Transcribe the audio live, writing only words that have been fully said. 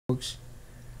folks.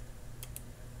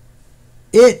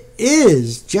 It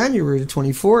is January the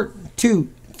 24th,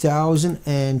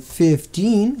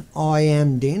 2015. I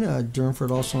am Dana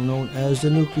Durnford, also known as the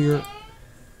Nuclear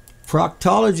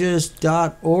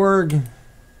Proctologist.org.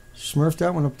 Smurfed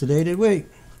that one up today, did we?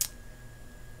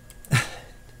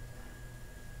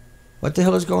 What the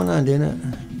hell is going on, Dana?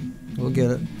 We'll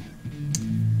get it.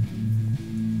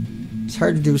 It's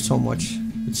hard to do so much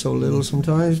with so little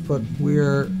sometimes, but we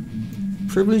are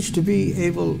privileged to be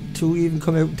able to even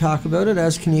come out and talk about it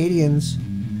as Canadians.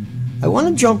 I want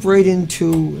to jump right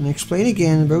into and explain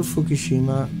again about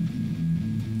Fukushima.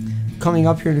 Coming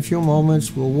up here in a few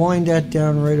moments, we'll wind that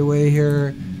down right away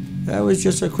here. That was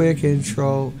just a quick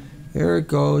intro. Here it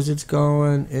goes. It's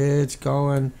going. It's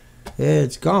going.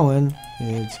 It's going.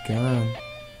 It's gone.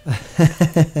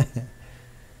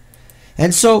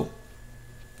 And so,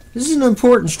 this is an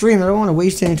important stream. I don't want to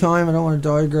waste any time. I don't want to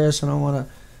digress. I don't want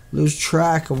to lose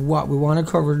track of what we want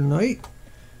to cover tonight.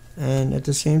 And at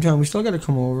the same time, we still got to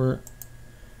come over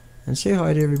and say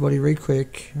hi to everybody right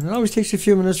quick. And it always takes a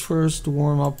few minutes for us to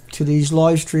warm up to these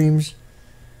live streams.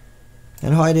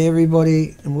 And hi to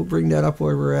everybody. And we'll bring that up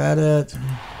while we're at it.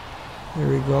 There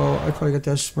we go. I probably got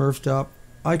that smurfed up.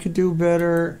 I could do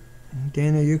better.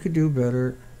 Dana, you could do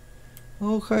better.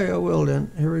 Okay, I will then.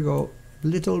 Here we go. A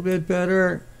little bit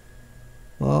better.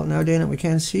 Well, now, Dana, we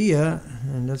can't see you.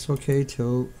 And that's okay,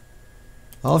 too.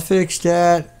 I'll fix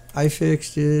that. I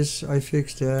fixed this. I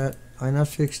fixed that. I not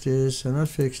fixed this. I not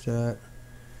fixed that.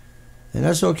 And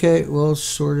that's okay. We'll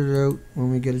sort it out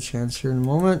when we get a chance here in a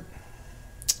moment.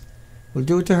 We'll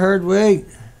do it the hard way.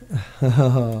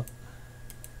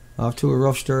 Off to a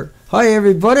rough start. Hi,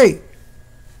 everybody.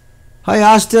 Hi,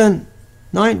 Austin.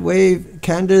 Ninth Wave,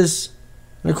 Candace.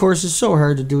 And, of course, it's so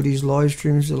hard to do these live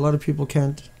streams. A lot of people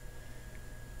can't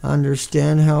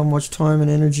understand how much time and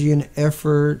energy and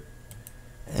effort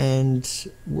and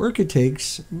work it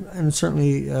takes. And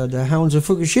certainly the Hounds of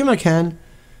Fukushima can.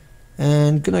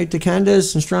 And good night to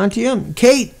Candace and Strontium.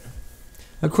 Kate.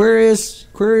 Aquarius.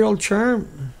 Aquarial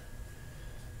Charm.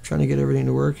 Trying to get everything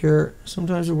to work here.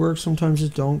 Sometimes it works, sometimes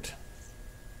it don't.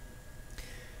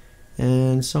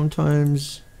 And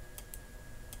sometimes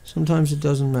it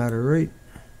doesn't matter, right?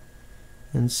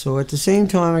 And so at the same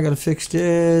time, I got to fix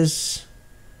this.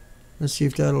 Let's see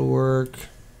if that'll work.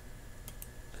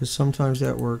 Because sometimes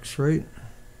that works, right?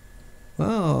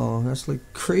 Wow, that's like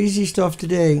crazy stuff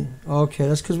today. Okay,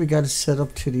 that's because we got it set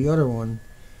up to the other one.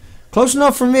 Close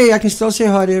enough for me. I can still say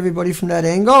hi to everybody from that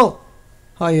angle.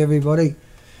 Hi, everybody.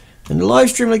 And the live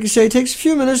stream, like you say, takes a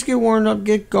few minutes to get warmed up,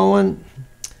 get going.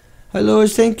 Hi,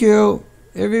 Louis. Thank you.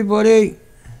 Everybody.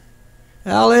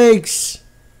 Alex.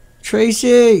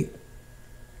 Tracy.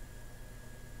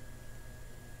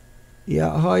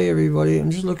 Yeah, hi, everybody. I'm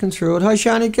just looking through it. Hi,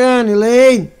 Shanikan.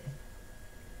 Elaine.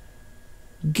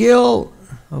 Gil.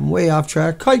 I'm way off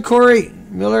track. Hi, Corey.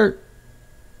 Miller.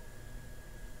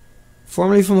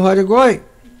 Formerly from Haida.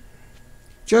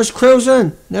 Just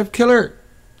cruising. Nep Killer.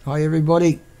 Hi,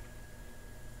 everybody.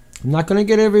 I'm not going to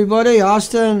get everybody.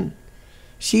 Austin,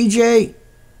 CJ,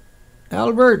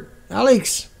 Albert,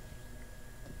 Alex.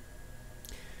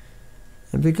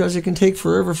 And because it can take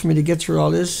forever for me to get through all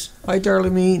this. Hi,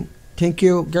 Darlene. Thank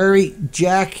you. Gary,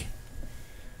 Jack.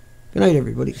 Good night,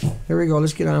 everybody. Here we go.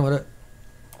 Let's get on with it.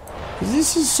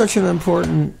 This is such an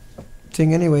important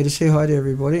thing anyway, to say hi to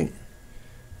everybody.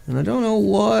 And I don't know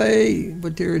why,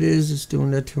 but there it is. It's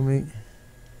doing that to me.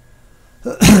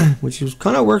 Which is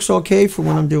kind of works okay for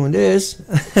when I'm doing this.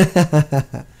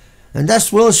 And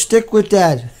that's we'll stick with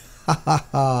that.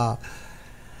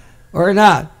 Or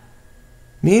not.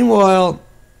 Meanwhile,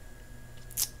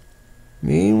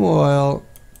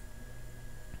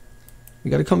 we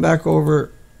got to come back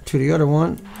over to the other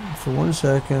one for 1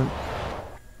 second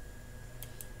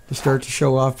to start to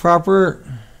show off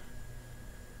proper.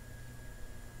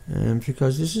 And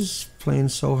because this is playing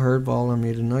so hardball on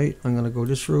me tonight, I'm going to go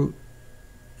this route.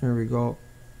 There we go.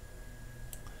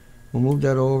 We'll move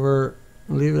that over.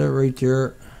 Leave that right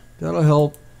there. That'll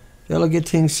help. That'll get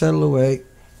things settled away.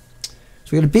 So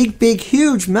we got a big, big,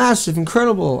 huge, massive,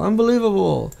 incredible,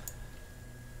 unbelievable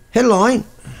headline.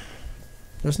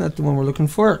 That's not the one we're looking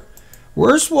for.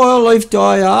 Worst wildlife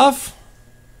die-off.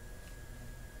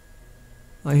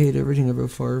 I hate everything about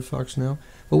Firefox now.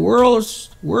 But world's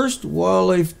worst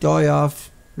wildlife die-off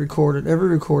recorded, ever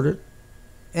recorded,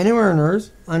 anywhere on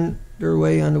Earth,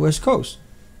 underway on the West Coast.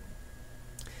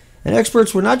 And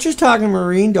experts were not just talking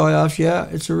marine die-offs. Yeah,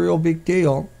 it's a real big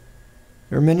deal.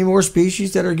 There are many more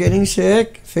species that are getting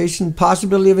sick, facing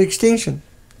possibility of extinction.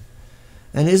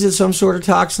 And is it some sort of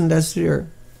toxin that's there?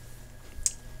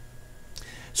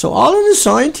 So all of the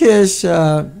scientists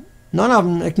None of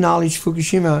them acknowledged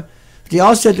Fukushima. They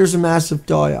all said there's a massive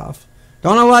die-off.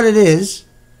 Don't know what it is.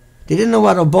 They didn't know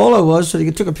what Ebola was, so they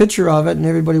took a picture of it and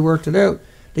everybody worked it out.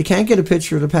 They can't get a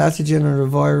picture of the pathogen or the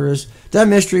virus, the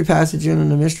mystery pathogen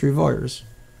and the mystery virus.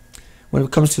 When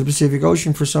it comes to the Pacific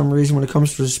Ocean, for some reason, when it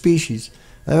comes to the species.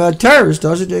 Terrorists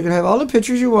does it. They can have all the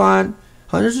pictures you want,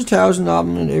 hundreds of thousands of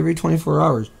them in every 24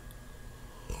 hours.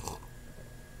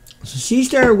 So sea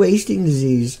star wasting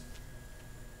disease.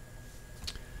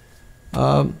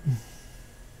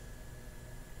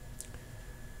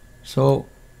 So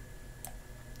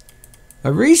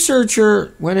a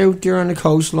researcher went out there on the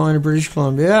coastline of British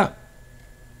Columbia.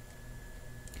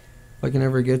 If I can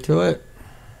ever get to it.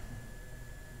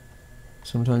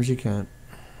 Sometimes you can't.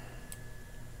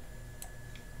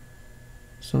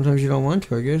 Sometimes you don't want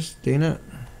to, I guess. Dana,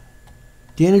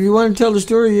 if you want to tell the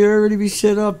story, you already be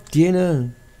set up.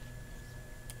 Dana.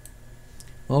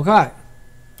 Okay.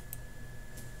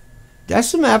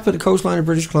 That's the map of the coastline of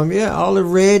British Columbia. All the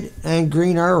red and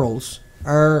green arrows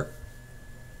are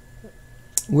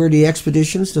where the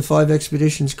expeditions, the 5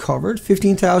 expeditions covered.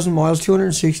 15,000 miles,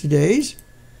 260 days.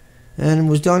 And it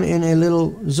was done in a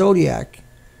little zodiac.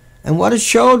 And what it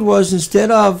showed was,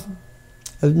 instead of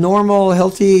a normal,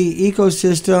 healthy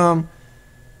ecosystem,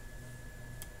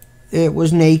 it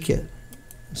was naked.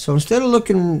 So instead of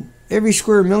looking every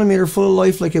square millimeter full of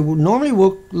life like it would normally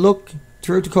look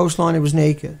throughout the coastline, it was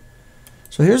naked.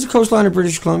 So here's the coastline of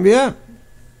British Columbia.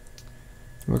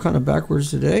 We're kind of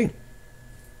backwards today.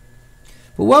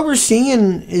 But what we're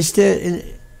seeing is that,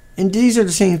 and these are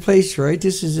the same place, right?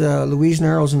 This is Louise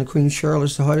Narrows and the Queen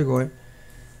Charlotte's, the Haudegoi.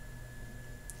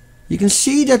 You can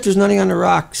see that there's nothing on the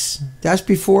rocks. That's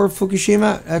before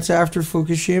Fukushima. That's after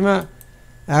Fukushima.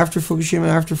 After Fukushima,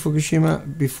 after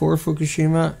Fukushima, before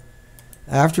Fukushima,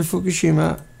 after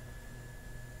Fukushima,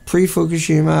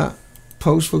 pre-Fukushima,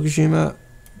 post-Fukushima,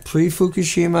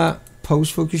 pre-Fukushima,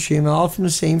 post-Fukushima, all from the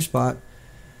same spot.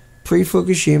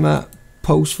 Pre-Fukushima,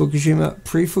 post-Fukushima,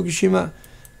 pre-Fukushima,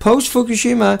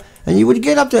 post-Fukushima, and you would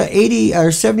get up to 80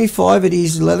 or 75 of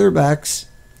these leatherbacks,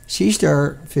 sea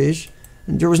star fish,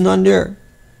 and there was none there.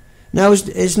 Now,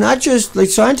 it's not just, like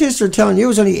scientists are telling you, it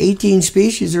was only 18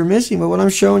 species are missing, but what I'm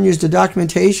showing you is the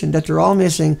documentation that they're all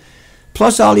missing,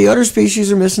 plus all the other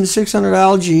species are missing, 600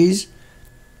 algae.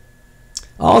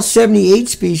 All 78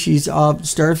 species of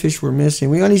starfish were missing.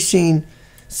 We only seen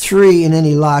 3 in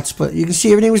any lots, but you can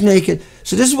see everything was naked.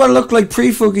 So this is what it looked like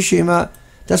pre-Fukushima.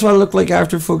 That's what it looked like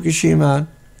after Fukushima.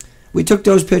 We took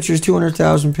those pictures,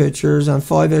 200,000 pictures on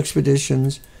 5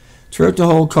 expeditions throughout the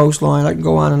whole coastline. I can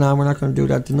go on and on. We're not going to do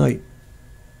that tonight.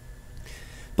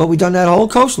 But we done that whole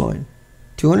coastline.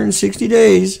 260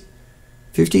 days,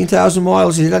 15,000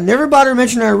 miles. I never bother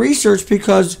mentioning our research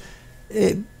because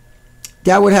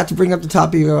that would have to bring up the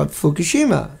topic of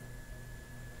Fukushima.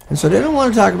 And so they don't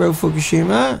want to talk about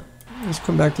Fukushima. Let's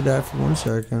come back to that for 1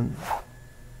 second.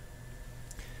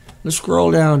 Let's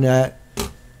scroll down that.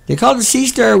 They call it sea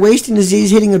star wasting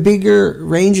disease, hitting a bigger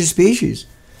range of species.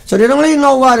 So they don't even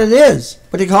know what it is,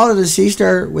 but they call it a sea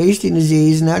star wasting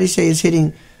disease, and now they say it's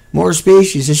hitting more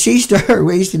species. A sea star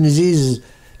wasting disease is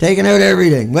taking out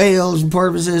everything. Whales and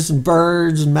porpoises and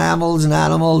birds and mammals and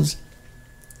animals.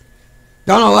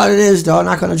 Don't know what it is, though. I'm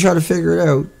not going to try to figure it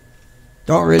out.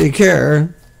 Don't really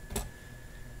care.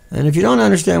 And if you don't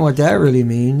understand what that really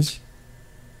means,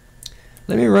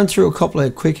 let me run through a couple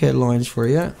of quick headlines for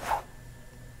you.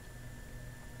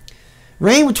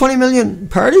 Rain with 20 million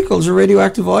particles of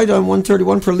radioactive iodine,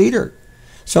 131 per liter.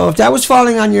 So if that was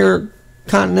falling on your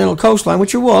continental coastline,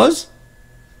 which it was,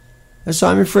 at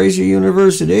Simon Fraser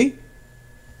University,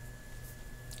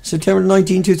 September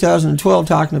 19, 2012,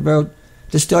 talking about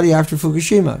the study after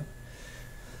Fukushima.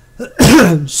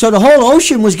 So the whole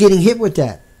ocean was getting hit with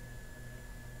that.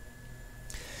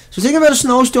 So think about a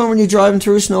snowstorm when you're driving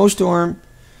through a snowstorm.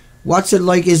 What's it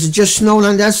like? Is it just snowing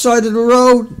on that side of the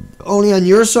road? Only on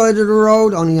your side of the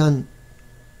road? Only on...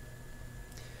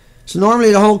 So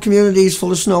normally the whole community is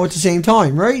full of snow at the same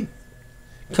time, right?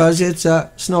 Because it's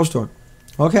a snowstorm.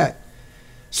 Okay.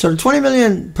 So the 20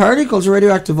 million particles of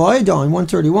radioactive iodine,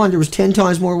 131, there was 10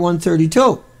 times more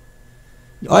 132.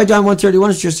 Iodine 131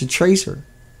 is just a tracer.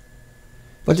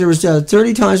 But there was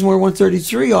 30 times more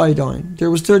 133 iodine.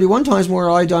 There was 31 times more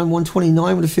iodine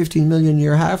 129 with a 15 million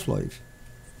year half-life.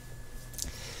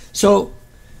 So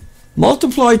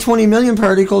multiply 20 million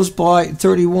particles by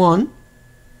 31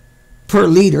 per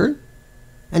liter,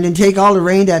 and then take all the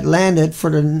rain that landed for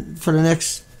the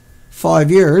next 5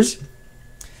 years.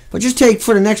 But just take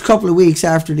for the next couple of weeks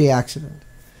after the accident.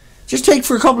 Just take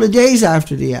for a couple of days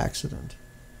after the accident.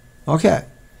 Okay.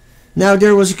 Now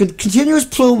there was a continuous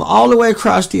plume all the way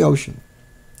across the ocean.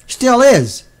 Still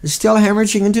is. It's still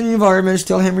hemorrhaging into the environment. It's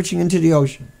still hemorrhaging into the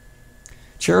ocean.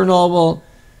 Chernobyl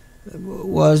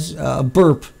was a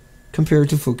burp compared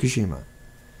to Fukushima.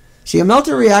 See, a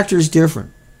melter reactor is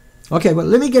different. Okay, but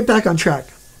let me get back on track.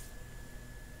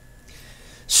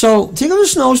 So, think of a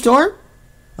snowstorm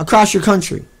across your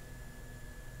country.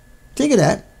 Think of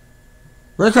that.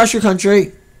 Right across your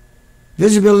country,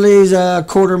 visibility is a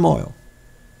quarter mile.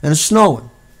 And it's snowing.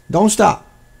 Don't stop.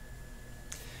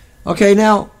 Okay,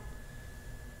 now,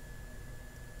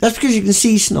 that's because you can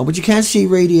see snow, but you can't see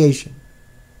radiation.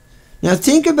 Now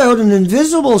think about an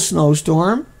invisible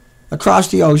snowstorm across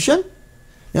the ocean.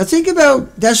 Now think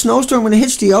about that snowstorm when it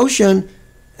hits the ocean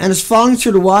and it's falling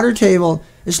through the water table.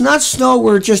 It's not snow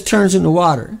where it just turns into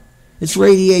water. It's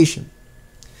radiation.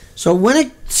 So when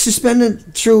it's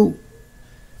suspended through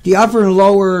the upper and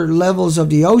lower levels of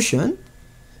the ocean,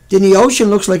 then the ocean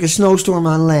looks like a snowstorm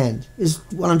on land, is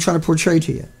what I'm trying to portray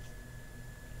to you.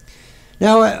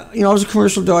 Now, I was a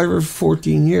commercial diver for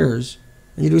 14 years,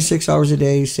 and you do 6 hours a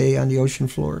day, say, on the ocean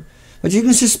floor. But you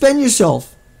can suspend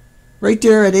yourself right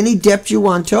there at any depth you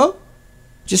want to.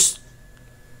 Just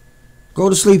go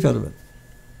to sleep out of it.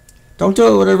 Don't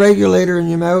do it with a regulator in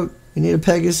your mouth. You need a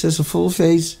Pegasus, a full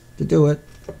face to do it.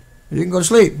 You can go to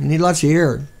sleep. You need lots of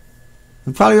air.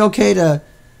 It's probably okay to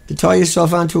tie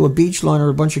yourself onto a beach line or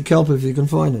a bunch of kelp if you can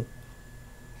find it.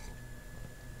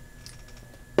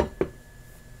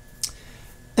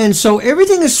 And so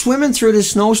everything is swimming through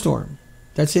this snowstorm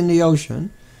that's in the ocean,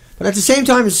 but at the same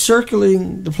time it's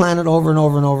circling the planet over and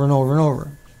over and over and over and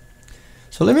over.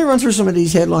 So let me run through some of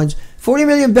these headlines. 40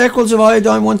 million becquerels of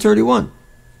iodine-131.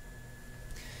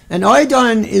 And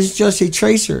iodine is just a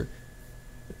tracer.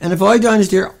 And if iodine is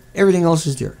there, everything else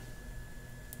is there.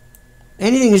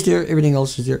 Anything is there, everything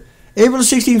else is there. April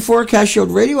 16 forecast showed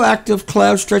radioactive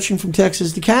clouds stretching from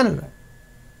Texas to Canada.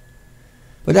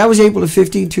 But that was April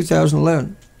 15,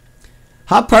 2011.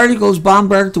 Hot particles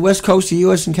bombarded the west coast of the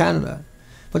US and Canada.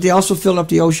 But they also filled up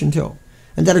the ocean too.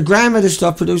 And that a gram of this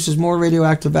stuff produces more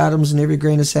radioactive atoms than every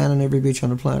grain of sand on every beach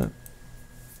on the planet.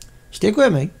 Stick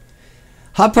with me.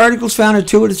 Hot particles found at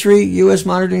 2 of the 3 US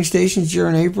monitoring stations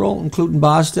during April, including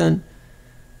Boston,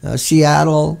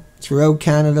 Seattle, throughout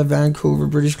Canada, Vancouver,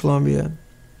 British Columbia.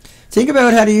 Think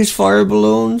about how they use fire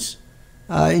balloons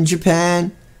in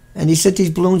Japan, and they set these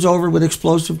balloons over with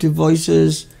explosive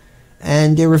devices,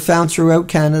 and they were found throughout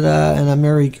Canada and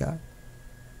America.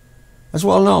 That's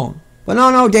well known. But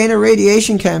no, Dana,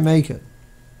 radiation can't make it.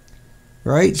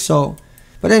 Right? So,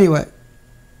 but anyway,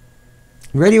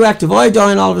 radioactive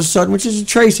iodine all of a sudden, which is a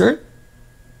tracer,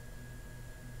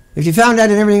 if you found that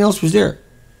and everything else was there.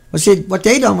 But see, what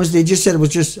they done was they just said it was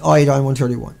just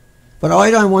iodine-131. But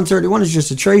iodine-131 is just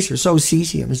a tracer. So is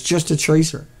cesium. It's just a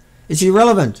tracer. It's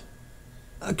irrelevant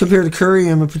compared to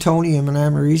curium and plutonium and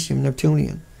americium and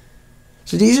neptunium.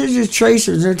 So these are just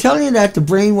tracers. They're telling you that to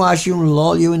brainwash you and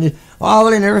lull you into, oh,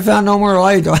 well, they never found no more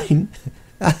iodine.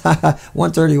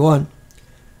 131.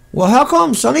 Well, how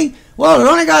come, Sonny? Well, it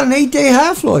only got an 8-day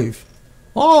half-life.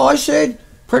 Oh, I said,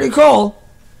 pretty cool.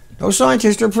 Those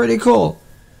scientists are pretty cool.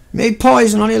 Made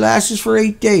poison only lasts for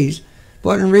 8 days.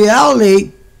 But in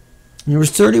reality, there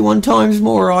was 31 times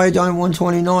more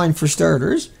iodine-129 for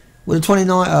starters, with a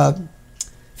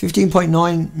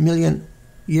 15.9 million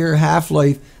year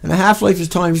half-life, and a half-life is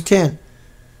times 10.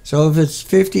 So if it's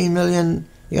 15 million,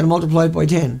 you got to multiply it by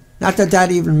 10. Not that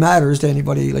that even matters to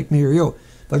anybody like me or you,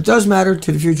 but it does matter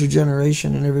to the future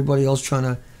generation and everybody else trying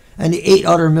to, and the 8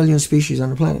 other million species on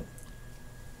the planet.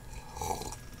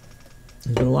 It's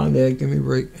been a long day. Give me a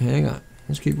break. Hang on.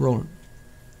 Let's keep rolling.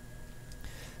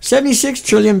 76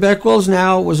 trillion becquerels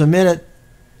now was emitted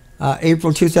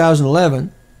April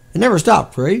 2011. It never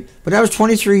stopped, right? But that was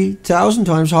 23,000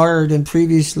 times higher than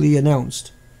previously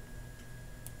announced.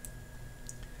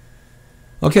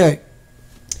 Okay.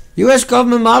 U.S.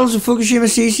 government models of Fukushima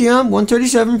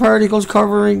cesium-137 particles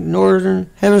covering northern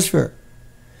hemisphere.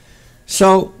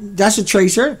 So that's a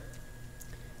tracer.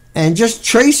 And just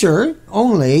tracer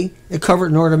only, it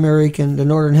covered North America and the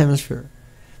northern hemisphere.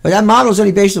 But that model is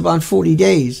only based upon 40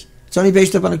 days. It's only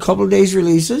based upon a couple of days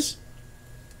releases.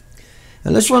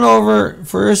 And let's run over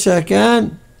for a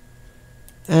second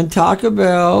and talk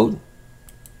about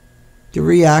the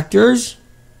reactors.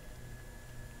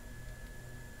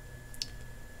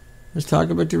 Let's talk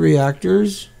about the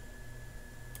reactors.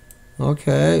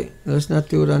 Okay, let's not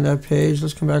do it on that page.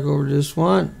 Let's come back over to this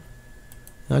one.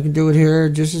 I can do it here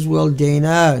just as well,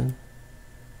 Dana.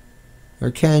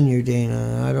 Or can you,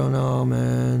 Dana? I don't know,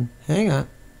 man. Hang on.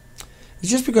 It's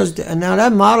just because, now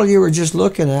that model you were just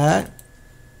looking at,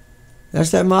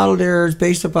 that's that model there. It's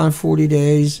based upon 40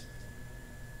 days.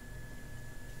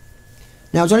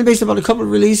 Now it's only based about a couple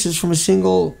of days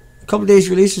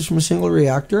releases from a single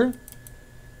reactor.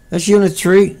 That's Unit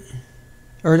 3,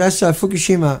 or that's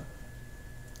Fukushima.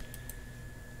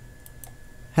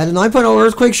 Had a 9.0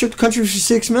 earthquake, shook the country for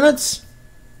 6 minutes.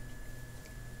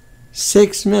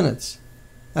 6 minutes.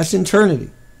 That's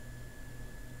eternity.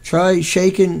 Try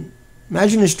shaking.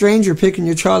 Imagine a stranger picking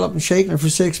your child up and shaking her for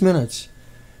 6 minutes.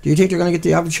 Do you think they're going to get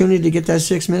the opportunity to get that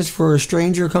 6 minutes before a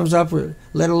stranger comes up,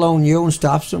 let alone you, and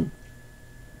stops them?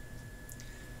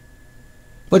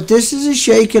 But this is a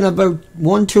shaking about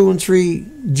 1, 2, and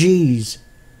 3 G's.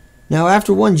 Now,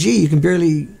 after 1 G, you can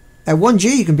barely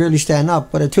stand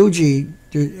up. But at 2 G,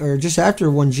 or just after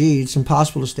 1 G, it's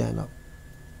impossible to stand up.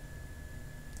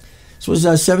 So it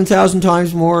was 7,000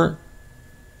 times more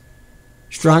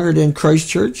stronger than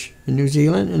Christchurch in New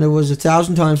Zealand, and it was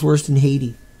 1,000 times worse than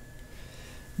Haiti.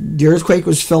 The earthquake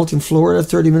was felt in Florida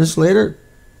 30 minutes later,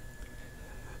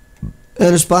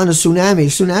 and it spawned a tsunami.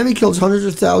 The tsunami killed hundreds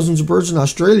of thousands of birds in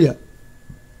Australia.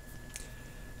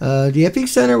 The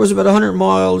epicenter was about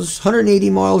 180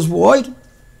 miles wide,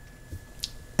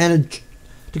 and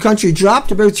the country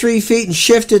dropped about 3 feet and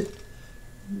shifted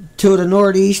to the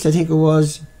northeast. I think it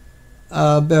was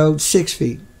about 6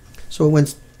 feet. So it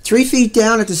went 3 feet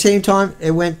down at the same time.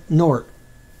 It went north.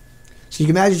 So you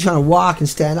can imagine trying to walk and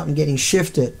stand up and getting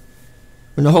shifted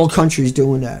when the whole country's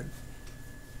doing that.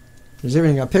 Because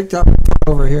everything got picked up and put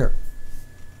over here.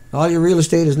 All your real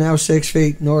estate is now 6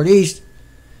 feet northeast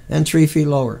and 3 feet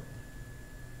lower.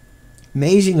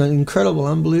 Amazing, incredible,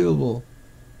 unbelievable,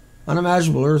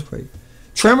 unimaginable earthquake.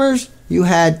 Tremors, you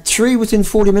had 3 within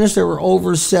 40 minutes. There were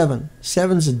over 7.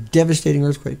 7's a devastating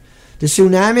earthquake. The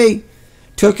tsunami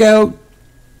took out...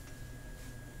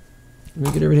 Let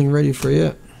me get everything ready for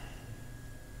you.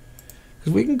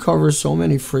 Because we can cover so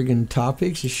many friggin'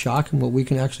 topics. It's shocking what we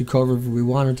can actually cover if we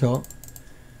wanted to.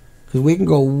 Because we can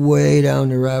go way down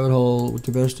the rabbit hole with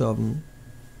the best of them.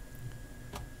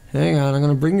 Hang on, I'm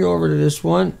going to bring you over to this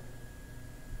one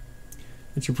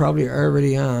that you're probably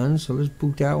already on. So let's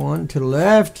boot that one to the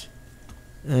left.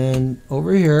 And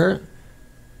over here.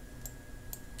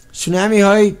 Tsunami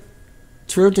height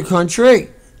throughout the country.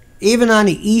 Even on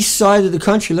the east side of the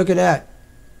country, look at that.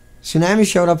 Tsunami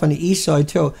showed up on the east side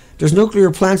too. There's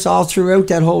nuclear plants all throughout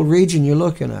that whole region you're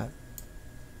looking at.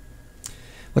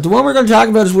 But the one we're going to talk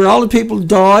about is where all the people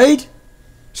died.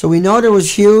 So we know there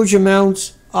was huge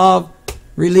amounts of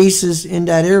releases in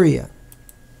that area.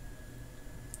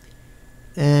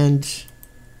 And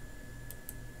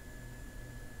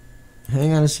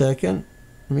hang on a second.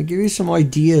 Let me give you some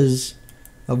ideas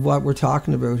of what we're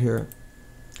talking about here.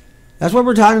 That's what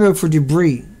we're talking about for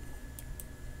debris.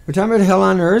 We're talking about hell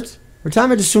on earth. We're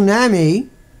talking about the tsunami.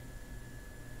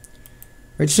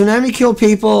 Right, the tsunami killed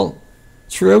people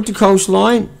throughout the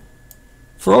coastline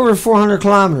for over 400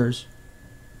 kilometers.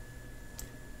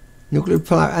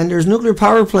 And there's nuclear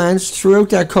power plants throughout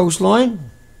that coastline.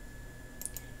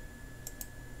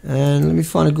 And let me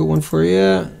find a good one for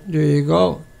you. There you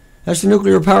go. That's the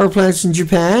nuclear power plants in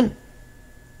Japan.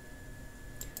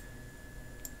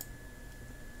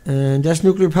 And that's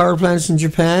nuclear power plants in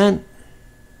Japan.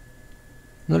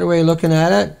 Another way of looking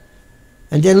at it.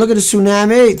 And then look at the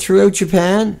tsunami throughout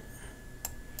Japan.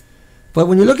 But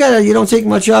when you look at it, you don't think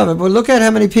much of it. But look at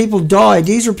how many people died.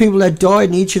 These are people that died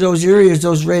in each of those areas,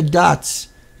 those red dots.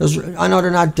 I know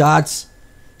they're not dots.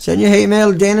 Send your hate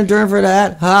mail to Dana Dern for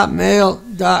that.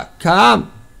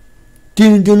 Hotmail.com.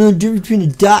 Don't know the difference between a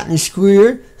dot and a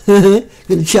square.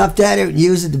 Gonna chop that out and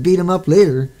use it to beat them up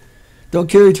later. Don't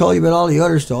care to tell you about all the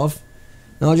other stuff.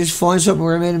 No, just find something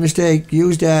where I made a mistake.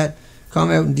 Use that.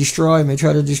 Come out and destroy me.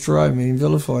 Try to destroy me and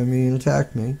vilify me and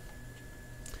attack me.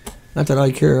 Not that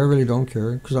I care. I really don't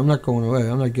care. Because I'm not going away.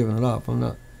 I'm not giving it up. I'm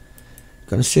not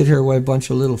going to sit here while a bunch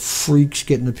of little freaks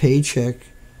getting a paycheck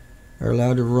are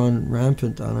allowed to run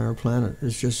rampant on our planet.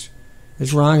 It's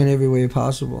wrong in every way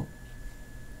possible.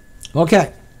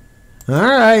 Okay. All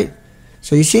right.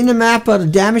 So you've seen the map of the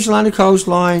damage along the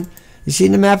coastline. You've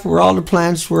seen the map where all the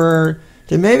plants were.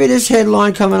 Then maybe this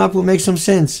headline coming up will make some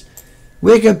sense.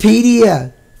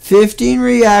 Wikipedia. 15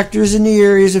 reactors in the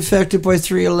areas affected by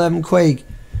 3/11 quake.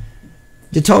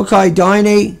 The Tokai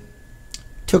Dynate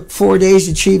took 4 days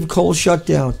to achieve a cold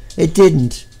shutdown. It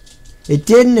didn't. It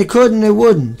didn't, it couldn't, it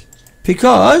wouldn't.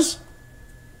 Because,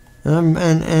 and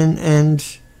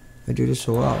I do this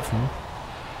so often.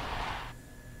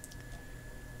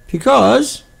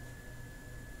 Because,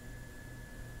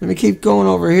 let me keep going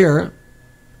over here.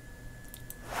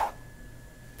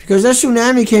 Because that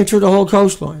tsunami came through the whole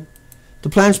coastline. The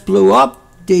plants blew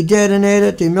up, they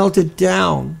detonated, they melted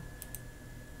down.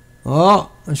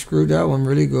 Oh, I screwed that one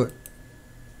really good.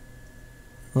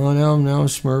 Oh, now I'm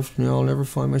smurfed. No, I'll never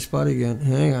find my spot again.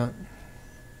 Hang on.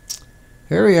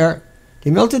 Here we are.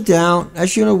 They melt it down.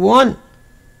 That's unit 1.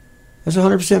 That's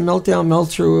 100% meltdown, melt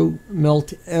through,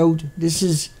 melt out. This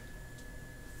is...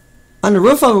 On the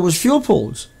roof of it was fuel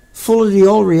pools full of the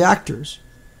old reactors.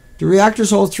 The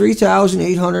reactors hold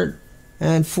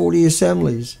 3,840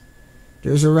 assemblies.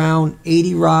 There's around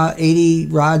 80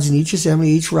 rods in each assembly.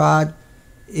 Each rod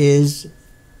is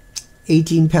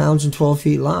 18 pounds and 12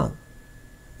 feet long.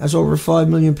 That's over 5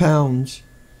 million pounds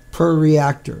per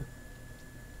reactor.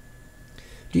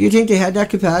 Do you think they had that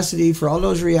capacity for all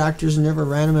those reactors and never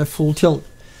ran them at full tilt?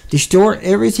 They store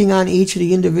everything on each of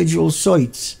the individual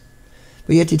sites.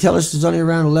 But yet they tell us there's only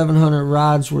around 1,100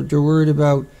 rods what they're worried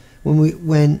about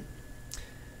when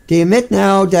they admit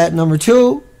now that number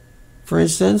 2, for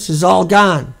instance, is all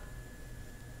gone.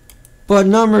 But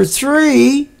number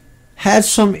 3 had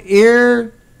some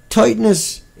air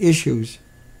tightness issues.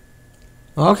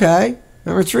 Okay,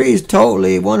 number 3 is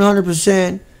totally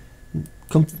 100%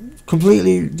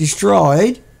 completely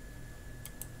destroyed.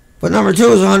 But number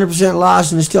 2 is 100%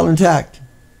 lost and is still intact.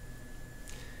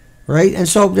 Right? And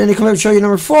so then they come out and show you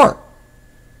number 4.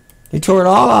 They tore it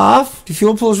all off. The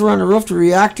fuel pools were on the roof. The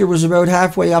reactor was about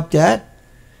halfway up that.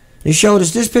 They showed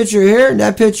us this picture here and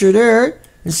that picture there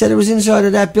and said it was inside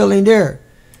of that building there.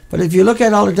 But if you look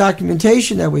at all the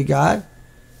documentation that we got,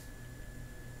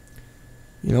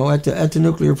 you know, at the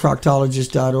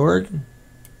nuclearproctologist.org,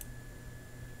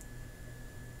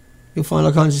 you'll find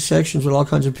all kinds of sections with all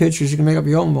kinds of pictures. You can make up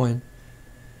your own mind.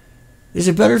 Is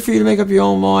it better for you to make up your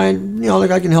own mind? You know,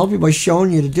 like I can help you by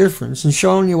showing you the difference and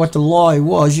showing you what the lie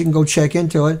was. You can go check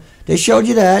into it. They showed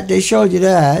you that. They showed you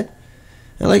that.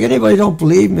 And like anybody don't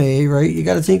believe me, right? You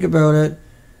got to think about it.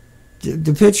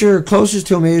 The picture closest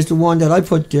to me is the one that I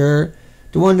put there.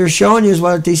 The one they're showing you is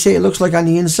what they say it looks like on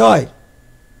the inside.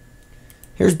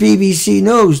 Here's BBC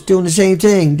News doing the same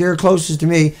thing. They're closest to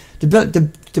me. The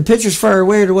pictures far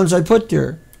away are the ones I put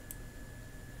there.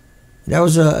 That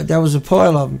was a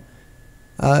pile of them.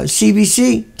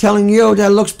 CBC telling you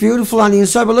that it looks beautiful on the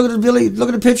inside, but look at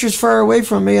the pictures far away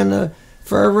from me on the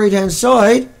far right hand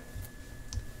side.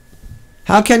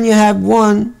 How can you have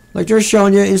one like they're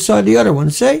showing you inside the other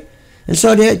one? See? And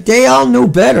so they all knew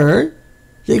better.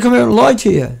 They come out and lied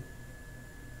to you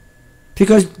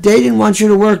because they didn't want you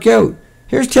to work out.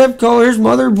 Here's TEPCO, here's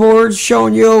motherboards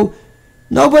showing you.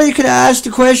 Nobody could ask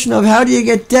the question of how do you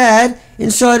get that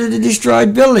inside of the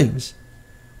destroyed buildings.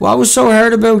 What was so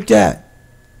hard about that?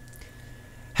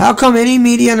 How come any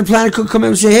media on the planet could come in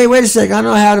and say, hey, wait a second, I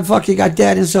don't know how the fuck you got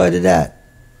that inside of that.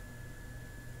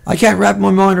 I can't wrap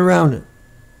my mind around it.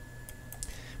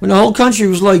 When the whole country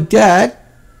was like that,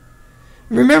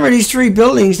 remember these 3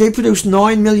 buildings, they produced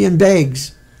 9 million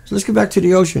bags. So let's get back to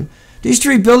the ocean. These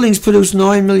 3 buildings produced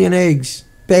 9 million eggs.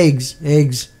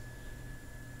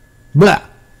 Blah.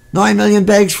 9 million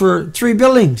bags for 3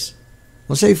 buildings.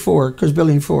 We'll say 4, because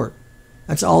building 4.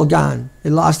 That's all gone.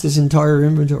 It lost its entire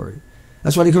inventory.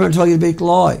 That's why they come out and tell you the big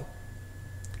lie.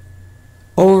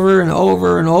 Over and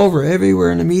over and over,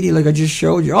 everywhere in the media, like I just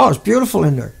showed you. Oh, it's beautiful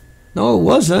in there. No, it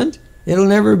wasn't. It'll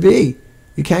never be.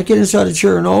 You can't get inside of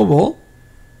Chernobyl.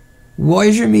 Why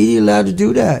is your media allowed to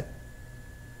do that?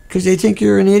 Because they think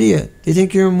you're an idiot. They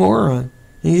think you're a moron.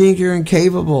 They think you're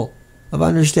incapable of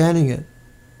understanding it.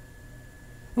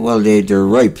 Well, they're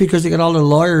right because they got all the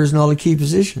lawyers and all the key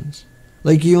positions.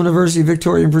 Like University of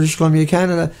Victoria in British Columbia,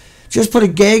 Canada. Just put a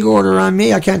gag order on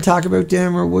me. I can't talk about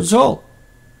them or Woods Hole.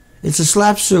 It's a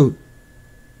slap suit.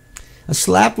 A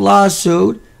slap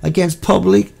lawsuit against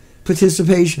public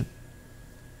participation.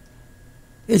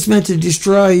 It's meant to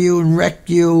destroy you and wreck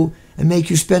you and make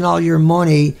you spend all your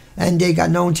money, and they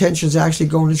got no intentions of actually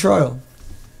going to trial.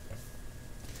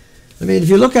 I mean, if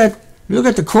you look at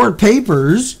the court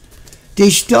papers, they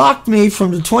stalked me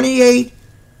from the 28th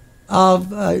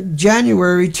of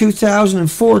January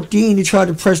 2014 to try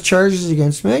to press charges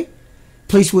against me.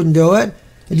 Police wouldn't do it.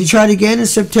 And they tried again in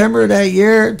September of that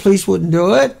year. Police wouldn't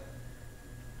do it.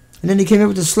 And then they came up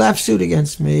with a slap suit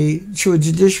against me through a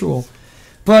judicial.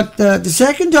 But the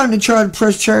second time they tried to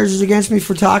press charges against me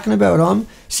for talking about them,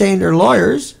 saying they're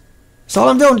lawyers. That's all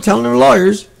I'm doing, telling they're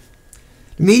lawyers.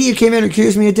 The media came in and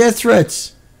accused me of death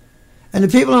threats. And the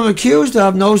people I'm accused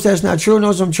of knows that's not true,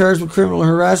 knows I'm charged with criminal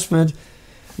harassment,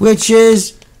 which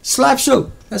is slap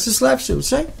suit. That's a slap suit,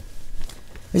 see?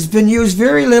 It's been used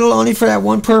very little, only for that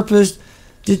one purpose,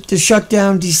 to shut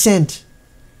down dissent.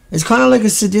 It's kind of like a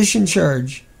sedition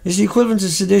charge. It's the equivalent to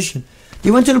sedition.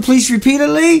 They went to the police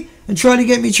repeatedly and tried to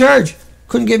get me charged.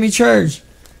 Couldn't get me charged.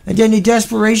 And then the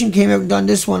desperation came out and done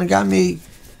this one and got me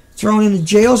thrown in a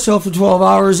jail cell for 12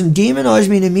 hours and demonized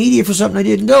me in the media for something I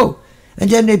didn't do. And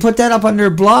then they put that up on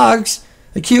their blogs,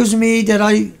 accusing me that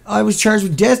I was charged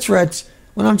with death threats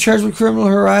when I'm charged with criminal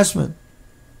harassment.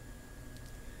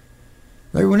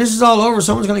 Like, when this is all over,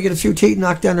 someone's going to get a few teeth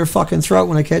knocked down their fucking throat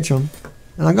when I catch them.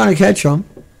 And I'm going to catch them.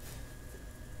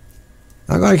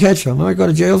 I'm going to catch them. I might go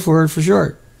to jail for it, for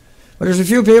sure. But there's a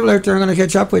few people out there who are going to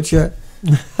catch up with you.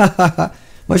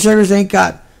 My sugars ain't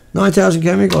got 9,000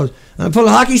 chemicals. And I pull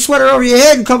a hockey sweater over your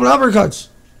head and a couple of uppercuts.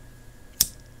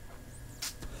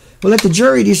 We'll let the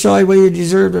jury decide whether you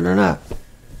deserved it or not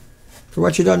for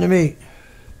what you done to me.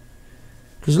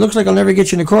 Because it looks like I'll never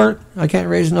get you into court. I can't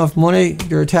raise enough money.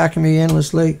 You're attacking me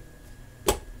endlessly.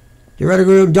 You'd rather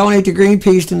go donate to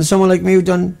Greenpeace than someone like me who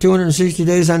done 260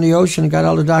 days on the ocean and got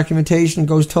all the documentation and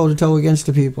goes toe-to-toe against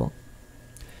the people.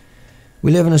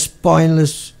 We live in a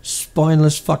spineless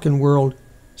fucking world.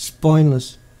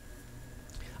 Spineless.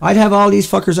 I'd have all these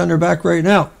fuckers on their back right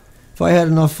now if I had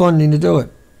enough funding to do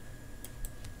it.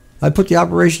 I'd put the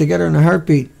operation together in a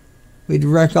heartbeat. We'd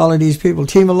wreck all of these people.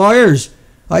 Team of lawyers.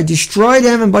 I'd destroy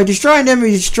them, and by destroying them,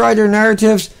 we destroy their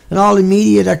narratives and all the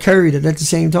media that carried it at the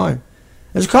same time.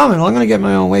 It's coming. I'm going to get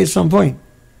my own way at some point.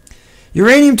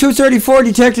 Uranium-234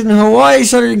 detected in Hawaii,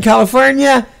 Southern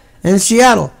California, and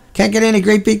Seattle. Can't get any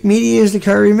great big media to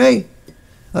carry me.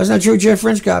 That's not true. Jeff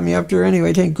French got me up there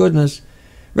anyway, thank goodness.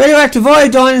 Radioactive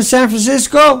iodine in San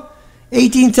Francisco,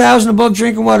 18,000 above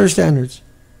drinking water standards.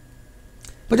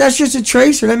 But that's just a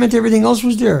tracer. That meant everything else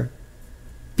was there.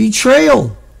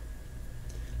 Betrayal.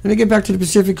 Let me get back to the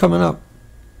Pacific coming up.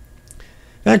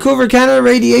 Vancouver, Canada,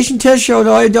 radiation test showed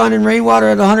iodine in rainwater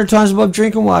at 100 times above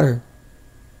drinking water.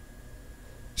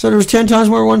 So there was 10 times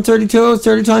more 132,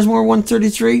 30 times more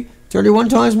 133, 31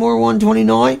 times more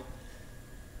 129.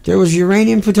 There was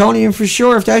uranium, plutonium for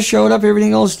sure. If that showed up,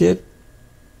 everything else did.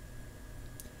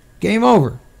 Game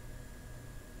over.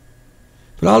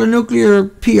 But all the nuclear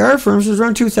PR firms, there's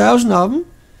around 2,000 of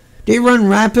them, they run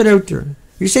rapid out there.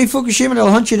 You say Fukushima,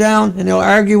 they'll hunt you down and they'll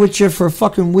argue with you for a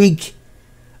fucking week.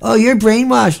 Oh, you're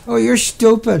brainwashed. Oh, you're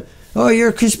stupid. Oh, you're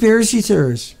a conspiracy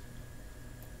theorist.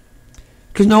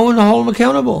 Because no one will hold them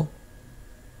accountable.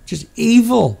 Just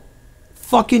evil.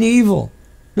 Fucking evil.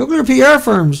 Nuclear PR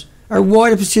firms are why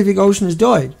the Pacific Ocean has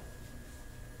died.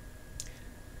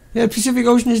 Yeah, the Pacific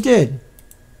Ocean is dead.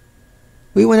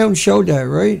 We went out and showed that,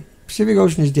 right? Pacific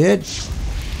Ocean is dead.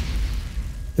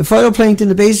 The phytoplankton,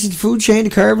 the base of the food chain, the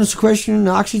carbon sequestering and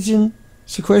oxygen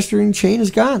sequestering chain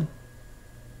is gone.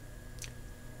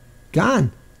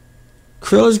 Gone.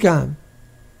 Krill is gone.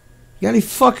 You got any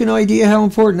fucking idea how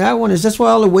important that one is? That's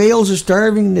why all the whales are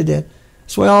starving to death.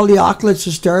 That's why all the auklets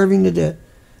are starving to death.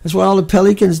 That's why all the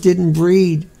pelicans didn't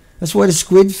breed. That's why the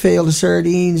squid failed, the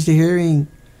sardines, the herring,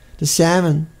 the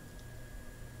salmon.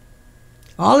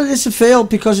 All of this have failed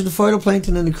because of the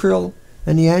phytoplankton and the krill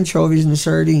and the anchovies and the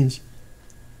sardines.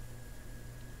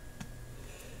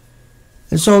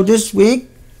 And so this week,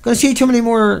 going to see too many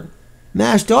more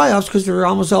mass die-offs because they're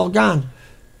almost all gone.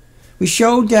 We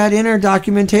showed that in our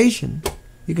documentation.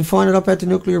 You can find it up at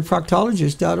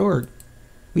thenuclearproctologist.org.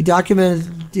 We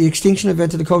documented the extinction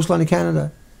event of the coastline of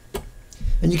Canada.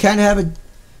 And you can't have it,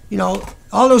 you know,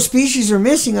 all those species are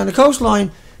missing on the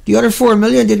coastline. The other 4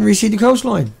 million didn't recede the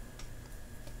coastline.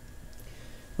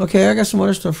 Okay, I got some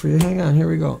other stuff for you. Hang on, here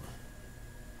we go.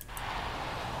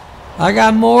 I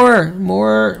got more. Let me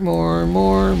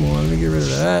get rid of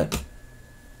that.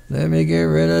 Let me get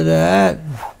rid of that.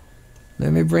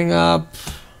 Let me bring up.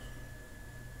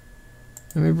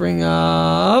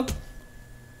 Oh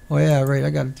yeah, right, I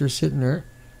got it there sitting there.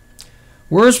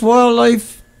 Worst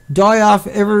wildlife die-off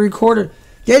ever recorded.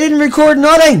 They didn't record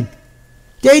nothing.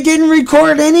 They didn't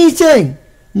record anything.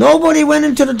 Nobody went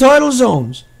into the tidal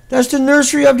zones. That's the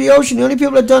nursery of the ocean. The only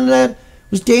people that done that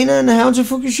was Dana and the hounds of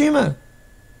Fukushima.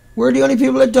 We're the only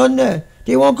people that done that.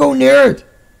 They won't go near it.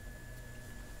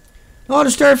 Oh,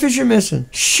 the starfish are missing.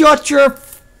 Shut your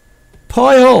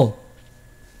pie hole.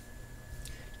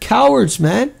 Cowards,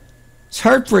 man. It's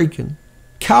heartbreaking.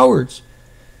 Cowards.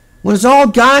 When it's all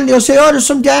gone, they'll say, oh, there's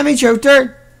some damage out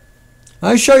there.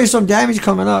 I'll show you some damage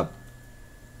coming up.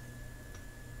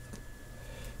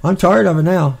 I'm tired of it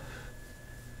now.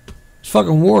 It's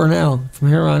fucking war now from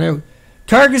here on out.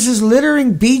 Carcasses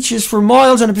littering beaches for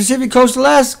miles on the Pacific coast of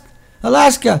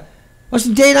Alaska. What's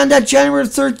the date on that? January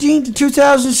 13th,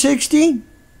 2016?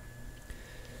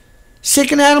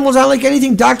 Sickened animals unlike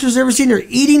anything doctors have ever seen. They're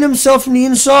eating themselves from the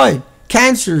inside.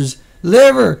 Cancers,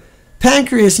 liver,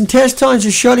 pancreas, intestines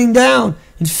are shutting down.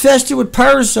 Infested with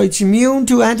parasites, immune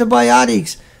to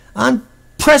antibiotics.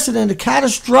 Unprecedented,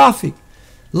 catastrophic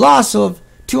loss of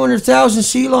 200,000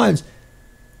 sea lions.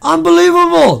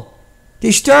 Unbelievable.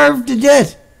 They starved to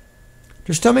death.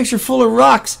 Their stomachs are full of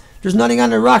rocks. There's nothing on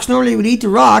the rocks. Normally, we'd eat the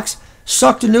rocks,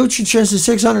 suck the nutrients, the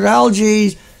 600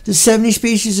 algae, the 70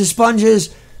 species of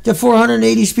sponges, the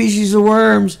 480 species of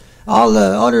worms, all the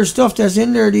other stuff that's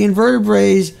in there, the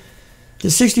invertebrates, the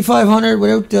 6,500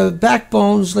 without the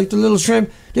backbones, like the little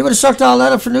shrimp. They would have sucked all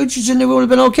that up for nutrients and they would have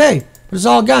been okay. But it's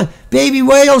all gone. Baby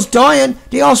whales dying,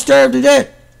 they all starved to death.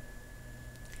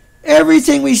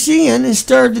 Everything we see in is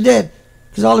starved to death.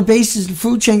 Because all the bases of the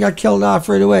food chain got killed off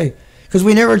right away. Because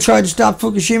we never tried to stop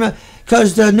Fukushima.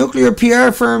 Because the nuclear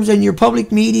PR firms and your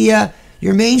public media,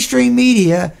 your mainstream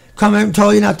media, come out and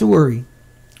tell you not to worry.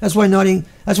 That's why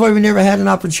we never had an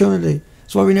opportunity.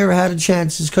 That's why we never had a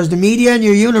chance. It's because the media and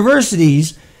your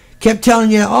universities kept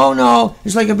telling you, oh no,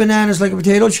 it's like a banana, it's like a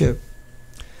potato chip.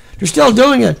 They're still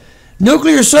doing it.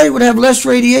 Nuclear site would have less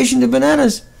radiation than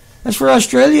bananas. That's for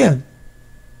Australia.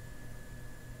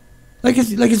 Like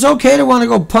it's okay to want to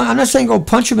go punch. I'm not saying go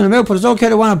punch him in the mouth, but it's okay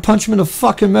to want to punch him in the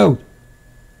fucking mouth.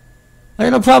 I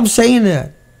got no problem saying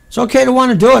that. It's okay to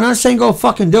want to do it. I'm not saying go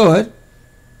fucking do it.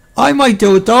 I might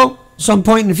do it though. Some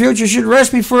point in the future. You should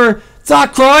arrest me for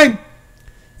thought crime.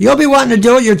 You'll be wanting to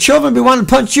do it. Your children will be wanting to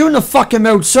punch you in the fucking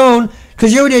mouth soon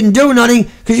because you didn't do nothing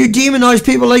because you demonize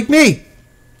people like me.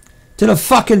 To the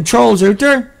fucking trolls out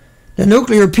there. The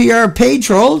nuclear PR paid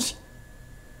trolls.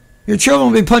 Your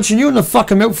children will be punching you in the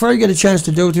fucking mouth before I get a chance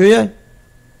to do it to you.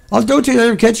 I'll do it to you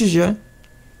whoever catches you.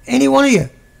 Any one of you. I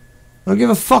don't give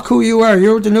a fuck who you are.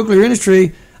 You're with the nuclear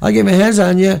industry. I'll get my hands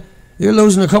on you. You're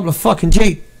losing a couple of fucking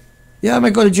teeth. Yeah, I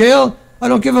might go to jail. I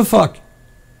don't give a fuck.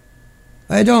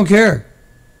 I don't care.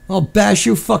 I'll bash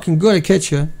you fucking good. I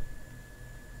catch you.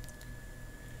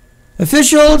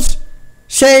 Officials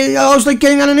say, oh, it's like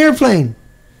getting on an airplane.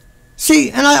 See,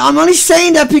 and I'm only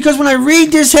saying that because when I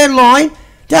read this headline,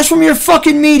 that's from your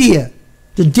fucking media.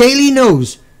 The Daily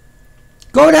News.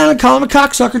 Go down and call them a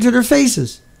cocksucker to their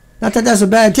faces. Not that that's a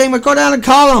bad thing, but go down and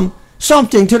call them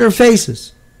something to their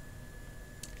faces.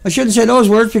 I shouldn't say those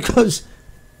words because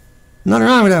nothing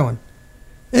wrong with that one.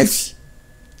 It's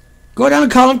go down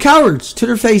and call them cowards to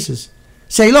their faces.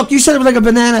 Say, look, you said it was like a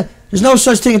banana. There's no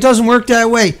such thing. It doesn't work that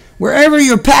way. Wherever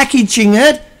you're packaging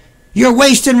it, you're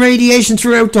wasting radiation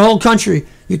throughout the whole country.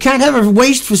 You can't have a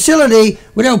waste facility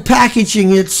without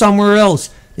packaging it somewhere else.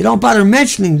 You don't bother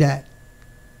mentioning that.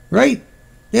 Right?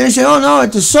 Then they say, oh no,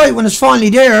 at the site when it's finally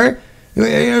there,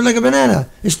 you're like a banana.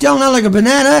 It's still not like a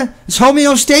banana. It's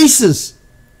homeostasis.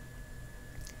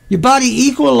 Your body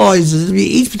equalizes. If you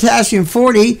eat potassium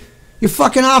 40, you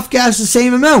fucking off-gas the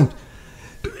same amount.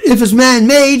 If it's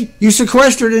man-made, you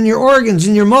sequester it in your organs,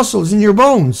 in your muscles, in your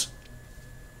bones.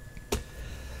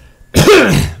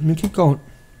 Let me keep going.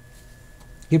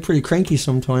 Get pretty cranky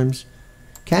sometimes.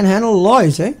 Can't handle the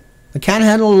lies, eh? I can't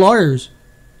handle the liars.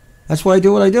 That's why I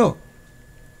do what I do.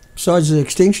 Besides the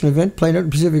extinction event playing out in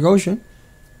the Pacific Ocean.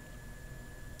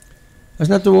 That's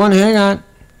not the one. Hang on.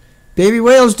 Baby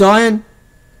whales dying.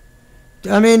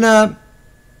 I mean, hang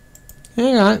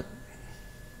on.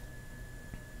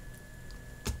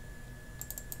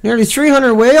 Nearly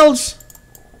 300 whales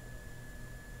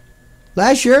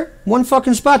last year. One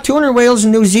fucking spot. 200 whales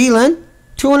in New Zealand.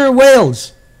 200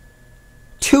 whales.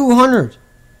 200.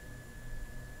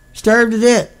 Starved to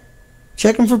death.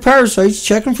 Check them for parasites.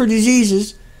 Check them for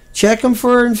diseases. Check them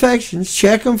for infections.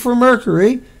 Check them for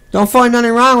mercury. Don't find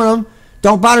nothing wrong with them.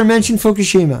 Don't bother mentioning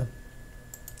Fukushima.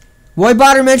 Why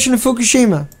bother mentioning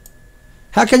Fukushima?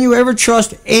 How can you ever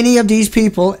trust any of these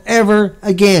people ever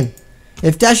again?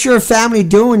 If that's your family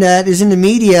doing that, is in the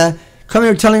media, coming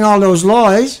here telling all those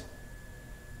lies,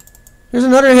 there's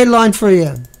another headline for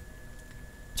you.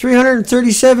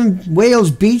 337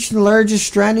 whales beached, the largest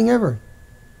stranding ever.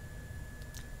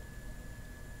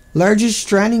 Largest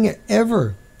stranding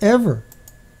ever. Ever.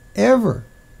 Ever.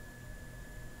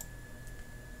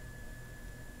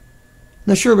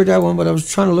 Not sure about that one, but I was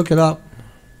trying to look it up.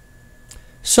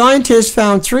 Scientists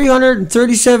found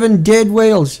 337 dead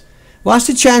whales. What's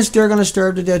the chance they're going to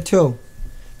starve to death too?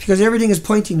 Because everything is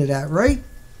pointing to that, right?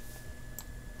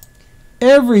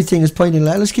 Everything is pointing to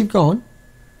that. Let's keep going.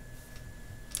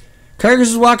 Carcass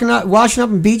is washing up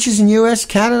in beaches in U.S.,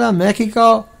 Canada,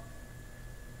 Mexico.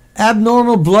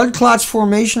 Abnormal blood clots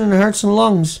formation in the hearts and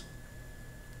lungs.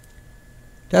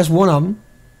 That's one of them.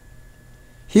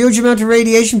 Huge amount of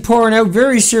radiation pouring out.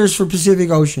 Very serious for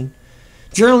Pacific Ocean.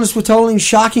 Journalists withholding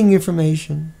shocking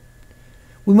information.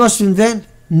 We must invent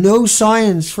no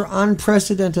science for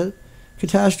unprecedented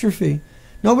catastrophe.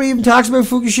 Nobody even talks about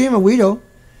Fukushima. We do.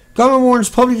 Government warns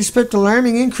public to expect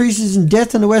alarming increases in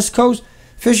death on the West Coast.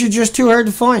 Fish are just too hard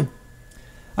to find.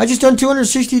 I just done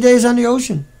 260 days on the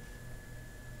ocean.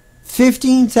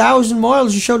 15,000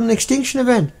 miles. You showed an extinction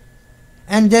event.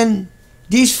 And then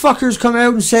these fuckers come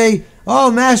out and say,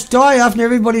 Oh, mass die-off, and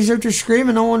everybody's out there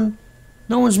screaming.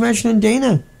 No one's mentioning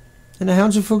Dana and the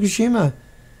hounds of Fukushima.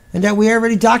 And that we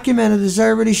already documented, is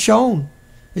already shown.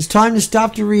 It's time to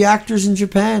stop the reactors in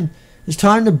Japan. It's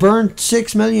time to burn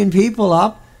 6 million people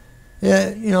up.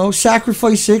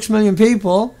 Sacrifice 6 million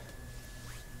people.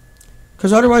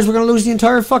 Because otherwise we're going to lose the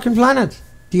entire fucking planet.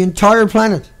 The entire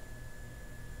planet.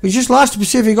 We just lost the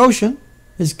Pacific Ocean.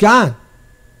 It's gone.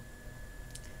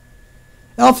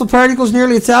 Alpha particles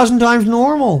nearly 1,000 times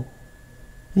normal,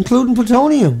 including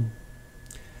plutonium.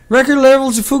 Record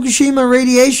levels of Fukushima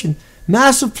radiation.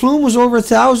 Massive plume was over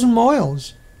 1,000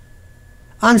 miles.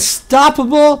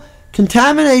 Unstoppable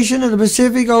contamination of the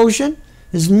Pacific Ocean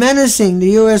is menacing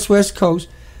the U.S. West Coast.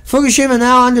 Fukushima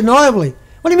now undeniably.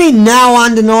 What do you mean now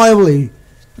undeniably?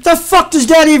 What the fuck does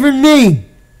that even mean?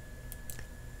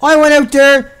 I went out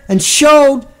there and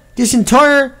showed this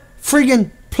entire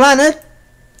friggin' planet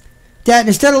that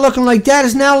instead of looking like that,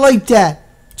 is now like that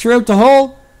throughout the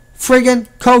whole friggin'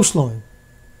 coastline.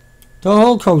 The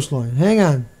whole coastline. Hang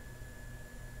on.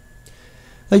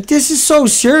 Like, this is so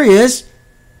serious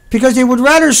because they would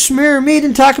rather smear me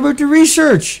than talk about the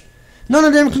research. None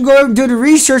of them can go out and do the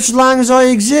research as long as I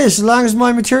exist, as long as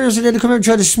my materials are there to come out and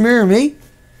try to smear me.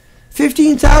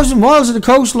 15,000 miles of the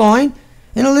coastline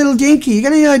in a little dinky. You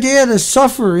got any idea of the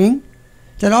suffering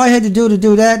that I had to do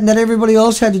that, and that everybody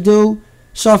else had to do,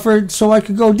 suffered so I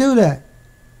could go do that?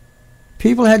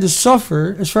 People had to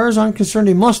suffer, as far as I'm concerned,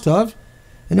 they must have,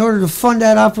 in order to fund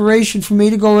that operation for me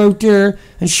to go out there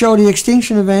and show the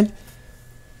extinction event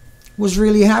was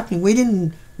really happening. We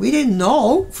didn't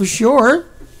know for sure,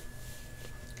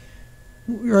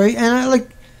 right? And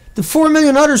the 4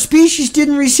 million other species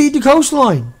didn't recede the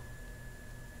coastline.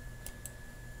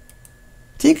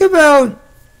 Think about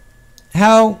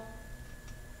how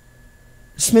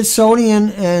Smithsonian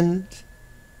and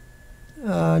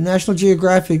National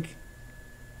Geographic,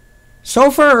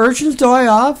 so far urchins die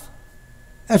off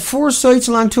at 4 sites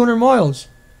along 200 miles.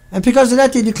 And because of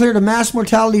that, they declared a mass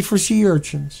mortality for sea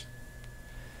urchins.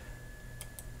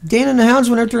 Dana and the hounds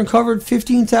went out there and covered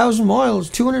 15,000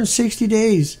 miles, 260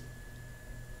 days.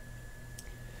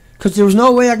 Because there was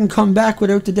no way I can come back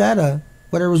without the data.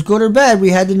 Whether it was good or bad, we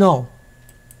had to know.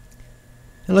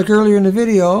 And like earlier in the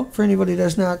video, for anybody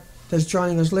that's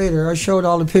joining us later, I showed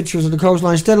all the pictures of the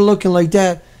coastline. Instead of looking like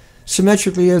that,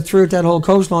 symmetrically throughout that whole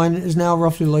coastline is now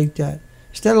roughly like that.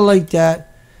 Instead of like that,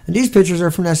 and these pictures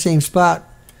are from that same spot,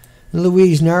 in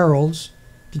Louise Narrows,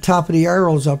 the top of the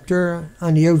arrows up there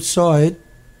on the outside,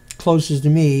 closest to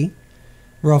me,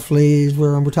 roughly is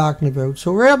where we're talking about.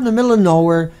 So we're up in the middle of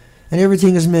nowhere, and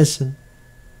everything is missing.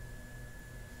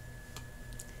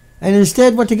 And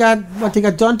instead, what they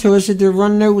got done to us is they're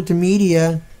running out with the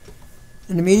media,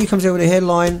 and the media comes out with a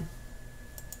headline,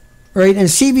 right? And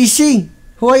CBC,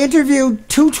 who I interviewed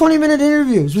 2 20-minute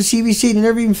interviews with CBC, they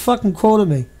never even fucking quoted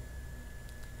me.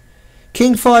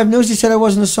 King 5 News, he said I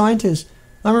wasn't a scientist.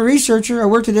 I'm a researcher. I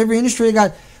worked at every industry. I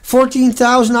got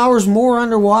 14,000 hours more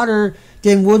underwater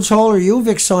than Woods Hole or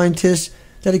UVic scientists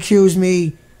that accuse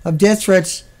me of death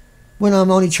threats when I'm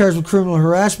only charged with criminal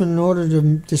harassment in order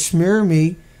to smear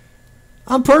me.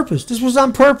 On purpose. This was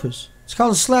on purpose. It's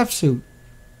called a slap suit.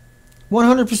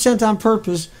 100% on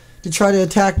purpose to try to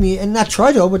attack me. And not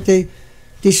try to, but they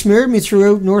smeared me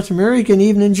throughout North America and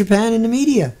even in Japan in the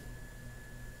media.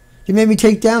 They made me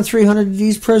take down 300 of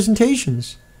these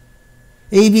presentations.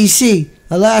 ABC,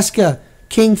 Alaska,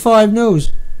 King 5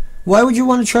 News. Why would you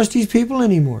want to trust these people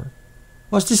anymore?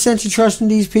 What's the sense of trusting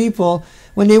these people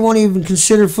when they won't even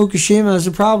consider Fukushima as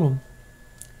a problem?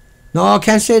 No, I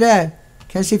can't say that.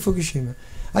 Can't say Fukushima.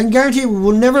 I can guarantee you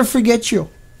we'll never forget you.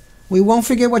 We won't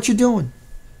forget what you're doing.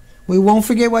 We won't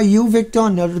forget what UVic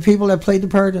done. They're the people that played the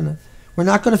part in it. We're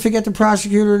not going to forget the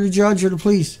prosecutor or the judge or the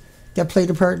police that played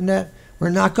a part in that. We're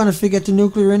not going to forget the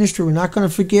nuclear industry. We're not going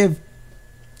to forgive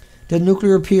the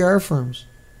nuclear PR firms.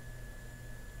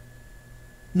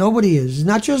 Nobody is. It's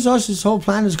not just us. This whole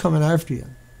planet is coming after you.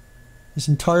 This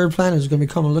entire planet is going to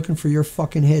be coming looking for your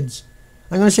fucking heads.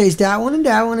 I'm going to say it's that one and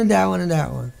that one and that one and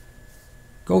that one.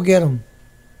 Go get them.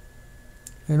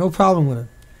 There's no problem with it.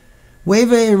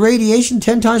 Wave of radiation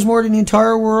 10 times more than the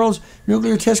entire world's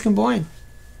nuclear tests combined.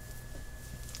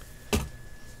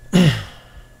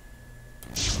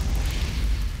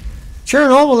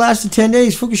 Chernobyl lasted 10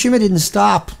 days. Fukushima didn't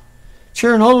stop.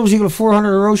 Chernobyl was equal to 400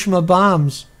 Hiroshima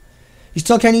bombs. You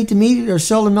still can't eat the meat or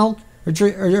sell the milk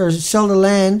or sell the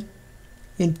land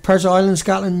in parts of Ireland,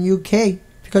 Scotland, and UK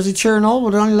because of Chernobyl.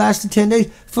 It only lasted 10 days.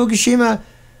 Fukushima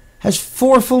has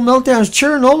 4 full meltdowns.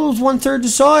 Chernobyl was 1/3 the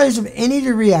size of any of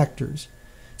the reactors.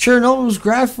 Chernobyl was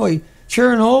graphite.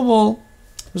 Chernobyl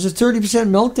was a 30%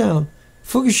 meltdown.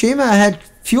 Fukushima had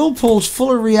fuel pools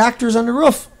full of reactors on the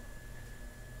roof.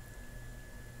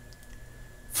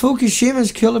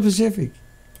 Fukushima's killed the Pacific.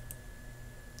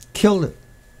 Killed it.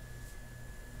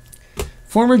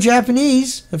 Former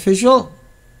Japanese official.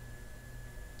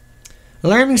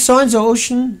 Alarming signs of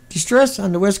ocean distress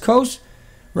on the west coast.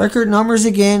 Record numbers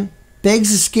again.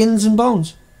 Bags of skins and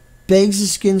bones. Bags of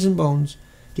skins and bones.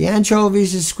 The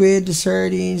anchovies, the squid, the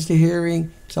sardines, the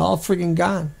herring. It's all friggin'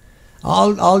 gone.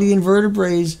 All the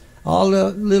invertebrates, all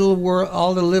the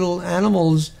little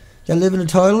animals that live in the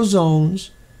tidal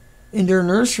zones in their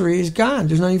nursery is gone.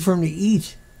 There's nothing for them to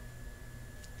eat.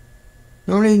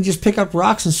 Normally you can just pick up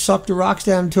rocks and suck the rocks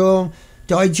down to them,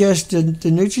 digest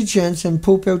the nutrients and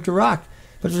poop out the rock.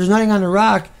 But if there's nothing on the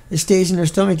rock, it stays in their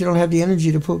stomach. They don't have the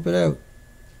energy to poop it out.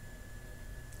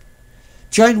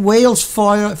 Giant whales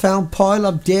found piled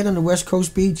up dead on the west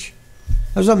coast beach.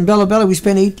 I was up in Bella Bella. We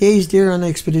spent 8 days there on the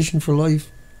expedition for life.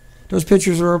 Those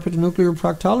pictures are up at the nuclear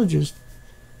proctologist,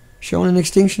 showing an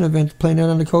extinction event playing out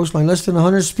on the coastline. Less than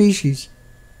 100 species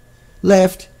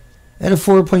left out of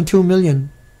 4.2 million.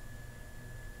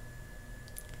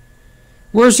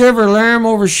 Worst ever alarm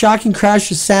over shocking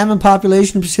crash of salmon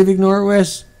population in the Pacific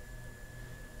Northwest.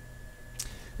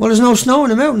 Well, there's no snow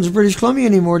in the mountains of British Columbia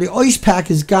anymore. The ice pack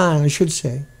is gone, I should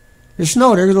say. There's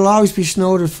snow there. There'll always be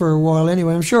snow there for a while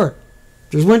anyway, I'm sure.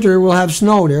 If there's winter, we'll have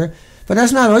snow there. But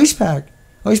that's not ice pack.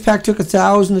 Ice pack took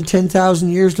 1,000 to 10,000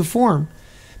 years to form.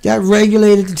 That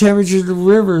regulated the temperature of the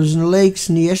rivers and the lakes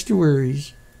and the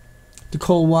estuaries. The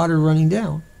cold water running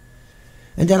down.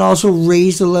 And that also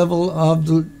raised the level of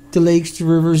the lakes, the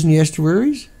rivers, and the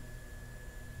estuaries.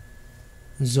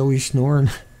 Zoe's snoring.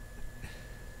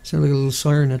 Sounded like a little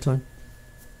siren that time.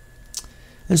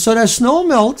 And so that snow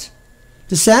melt,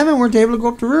 the salmon weren't able to go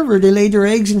up the river. They laid their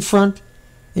eggs in front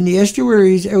in the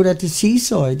estuaries out at the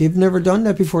seaside. They've never done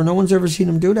that before. No one's ever seen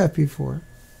them do that before.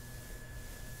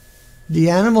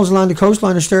 The animals along the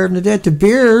coastline are starving to death. The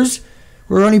bears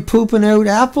were only pooping out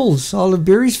apples. All the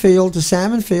berries failed. The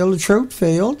salmon failed. The trout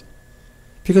failed.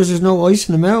 Because there's no ice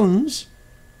in the mountains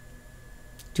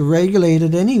to regulate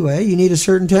it anyway. You need a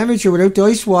certain temperature. Without the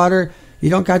ice water, you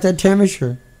don't got that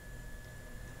temperature.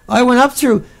 I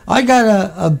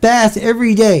got a bath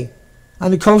every day on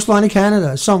the coastline of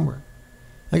Canada, somewhere.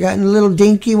 I got in a little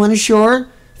dinky, went ashore,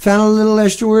 found a little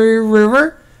estuary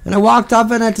river, and I walked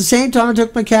up, and at the same time I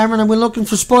took my camera and I went looking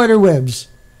for spider webs.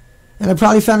 And I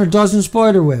probably found a dozen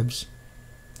spider webs.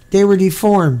 They were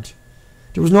deformed.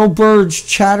 There was no birds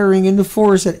chattering in the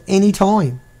forest at any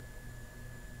time.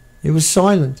 It was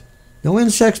silent. No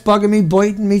insects bugging me,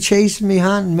 biting me, chasing me,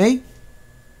 haunting me.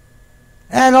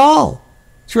 At all.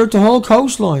 Throughout the whole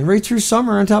coastline, right through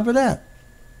summer on top of that.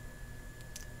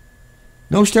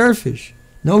 No starfish.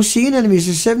 No sea anemones.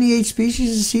 There's 78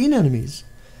 species of sea anemones.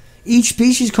 Each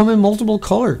species come in multiple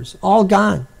colors. All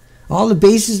gone. All the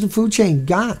bases of the food chain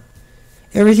gone.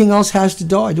 Everything else has to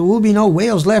die. There will be no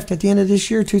whales left at the end of this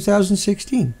year,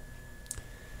 2016.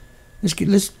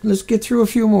 Let's get through a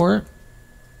few more.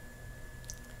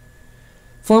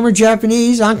 Former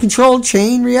Japanese uncontrolled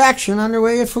chain reaction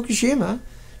underway at Fukushima.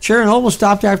 Chernobyl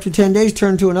stopped after 10 days,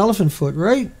 turned to an elephant foot,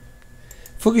 right?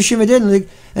 Fukushima didn't.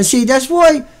 And see, that's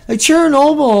why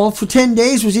Chernobyl for 10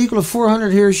 days was equal to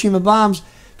 400 Hiroshima bombs,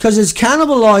 because it's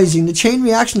cannibalizing. The chain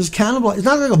reaction is cannibalizing. It's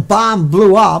not like a bomb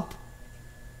blew up.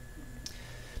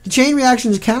 The chain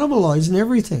reaction is cannibalizing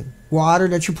everything. Water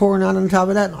that you're pouring out on top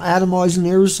of that, atomizing,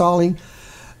 aerosoling,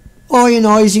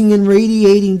 ionizing, and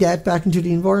radiating that back into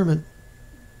the environment.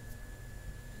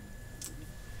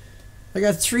 I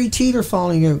got 3 teeth are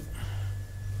falling out.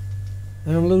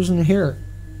 And I'm losing the hair.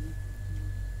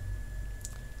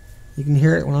 You can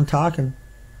hear it when I'm talking.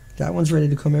 That one's ready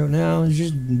to come out now.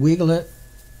 Just wiggle it.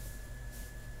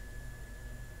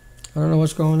 I don't know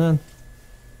what's going on.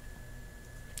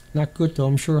 Not good though,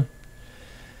 I'm sure.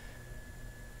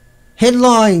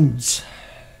 Headlines.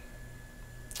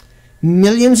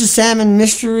 Millions of salmon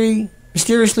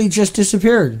mysteriously just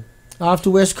disappeared off the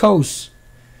west coast.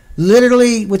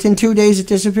 Literally within 2 days it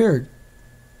disappeared.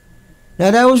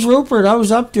 Now that was Rupert. I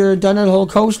was up there and done that whole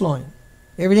coastline.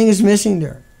 Everything is missing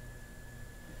there.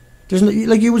 There's no,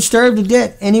 like you would starve to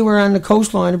death anywhere on the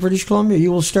coastline of British Columbia.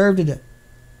 You will starve to death.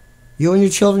 You and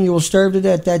your children, you will starve to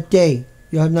death that day.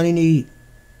 You'll have nothing to eat.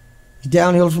 It's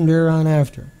downhill from there on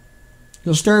after.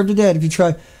 You'll starve to death if you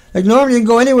try. Like normally you can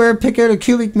go anywhere, pick out a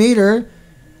cubic meter,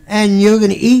 and you're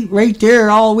going to eat right there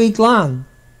all week long.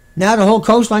 Now the whole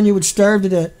coastline you would starve to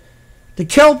death. The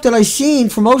kelp that I seen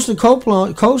for most of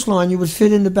the coastline you would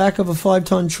fit in the back of a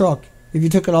 5-ton truck if you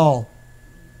took it all.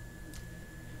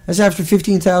 That's after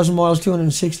 15,000 miles,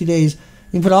 260 days. You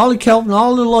can put all the kelp and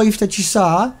all the life that you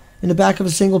saw in the back of a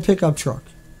single pickup truck.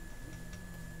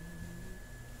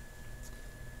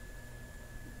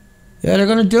 Yeah, they're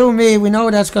going to do me. We know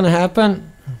that's going to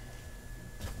happen.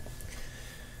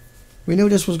 We knew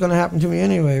this was going to happen to me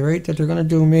anyway, right? That they're going to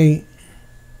do me.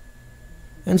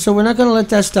 And so we're not going to let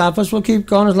that stop us. We'll keep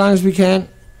going as long as we can.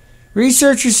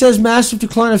 Researcher says massive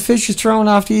decline of fish is thrown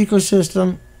off the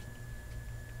ecosystem,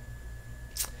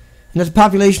 and that the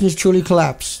population has truly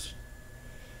collapsed.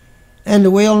 And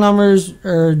the whale numbers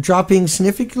are dropping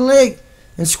significantly,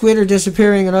 and squid are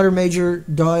disappearing, and other major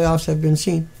die-offs have been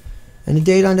seen. And the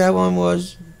date on that one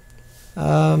was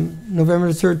November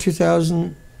 3rd,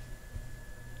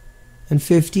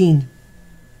 2015.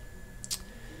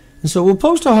 And so we'll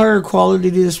post a higher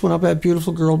quality to this one up at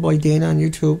Beautiful Girl by Dana on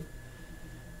YouTube.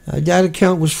 That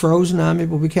account was frozen on me,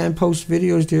 but we can't post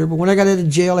videos there. But when I got out of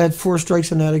jail, I had 4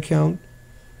 strikes on that account.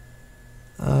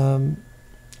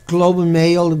 Global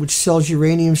Mail, which sells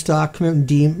uranium stock, come out and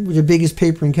the biggest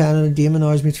paper in Canada,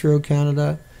 demonized me throughout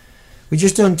Canada. We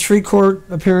just done 3 court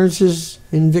appearances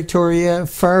in Victoria,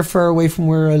 far, far away from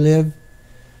where I live.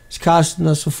 It's costing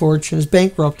us a fortune. It's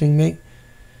bankrupting me.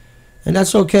 And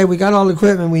that's okay. We got all the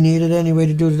equipment we needed anyway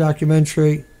to do the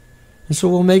documentary. And so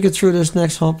we'll make it through this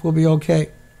next hump. We'll be okay.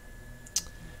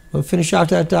 We'll finish out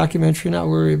that documentary, not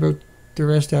worry about the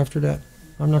rest after that.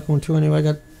 I'm not going to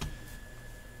anyway.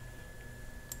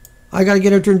 I got to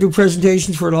get out there and do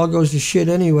presentations before it all goes to shit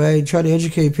anyway. Try to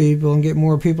educate people and get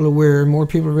more people aware, more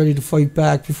people ready to fight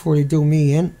back before they do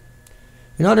me in.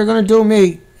 You know, they're going to do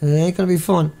me, and it ain't going to be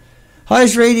fun.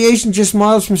 Highest radiation just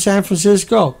miles from San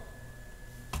Francisco.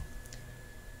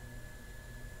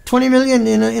 20 million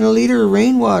in a liter of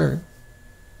rainwater.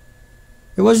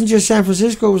 It wasn't just San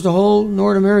Francisco, it was the whole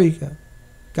North America.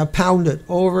 Got pounded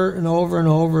over and over and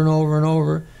over and over and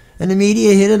over. And the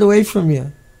media hid it away from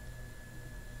you.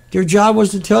 Their job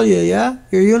was to tell you, yeah?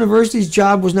 Your university's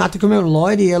job was not to come out and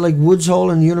lie to you like Woods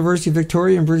Hole and the University of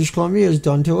Victoria in British Columbia has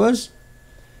done to us.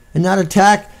 And not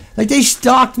attack. Like, they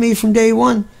stalked me from day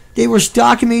one. They were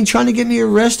stalking me and trying to get me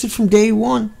arrested from day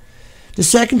one. The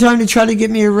second time they tried to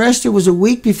get me arrested was a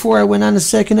week before I went on the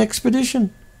second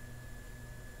expedition.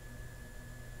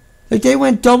 Like, they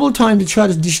went double time to try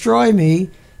to destroy me,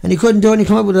 and they couldn't do it. And they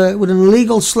come up with an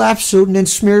illegal slap suit and then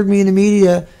smeared me in the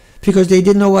media because they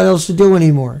didn't know what else to do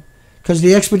anymore. Because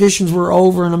the expeditions were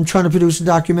over and I'm trying to produce a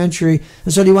documentary,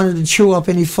 and so they wanted to chew up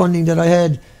any funding that I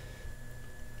had.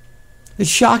 It's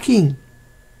shocking.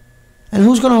 And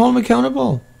who's going to hold them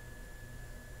accountable?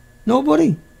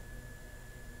 Nobody.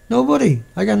 Nobody.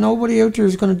 I got nobody out there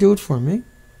who's going to do it for me.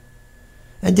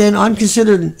 And then I'm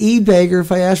considered an e-beggar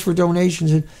if I ask for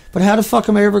donations. But how the fuck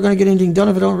am I ever going to get anything done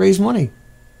if I don't raise money?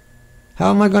 How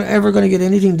am I ever going to get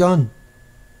anything done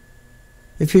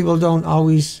if people don't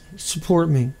always support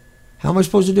me? How am I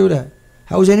supposed to do that?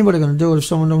 How is anybody going to do it if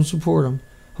someone don't support them?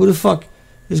 Who the fuck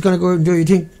is going to go out and do it? You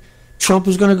think Trump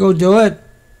is going to go do it?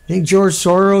 You think George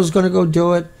Soros is going to go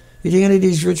do it? You think any of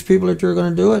these rich people out there are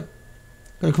going to do it?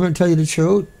 Going to come out and tell you the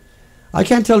truth? I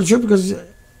can't tell the truth because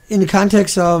in the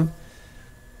context of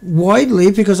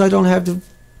widely, because I don't have the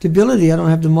ability, I don't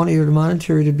have the money or the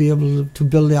monetary to be able to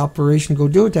build the operation, go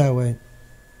do it that way.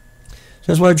 So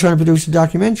that's why I'm trying to produce a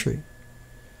documentary.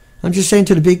 I'm just saying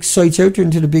to the big sites out there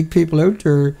and to the big people out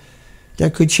there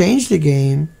that could change the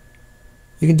game,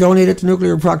 you can donate at the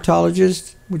Nuclear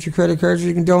Proctologist with your credit cards, or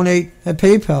you can donate at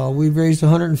PayPal. We've raised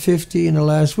 $150 in the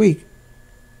last week.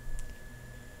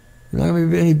 There's not going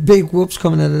to be any big whoops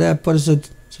coming out of that, but it's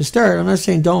a start. I'm not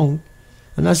saying don't.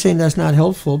 I'm not saying that's not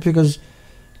helpful, because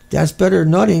that's better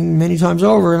than nothing many times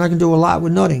over, and I can do a lot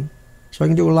with nothing. So I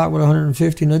can do a lot with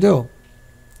 150, and I do.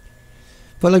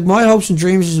 But like, my hopes and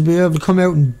dreams is to be able to come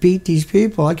out and beat these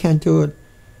people. I can't do it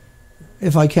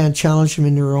if I can't challenge them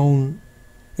in their own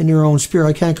spirit.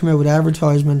 I can't come out with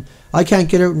advertisement. I can't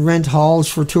get out and rent halls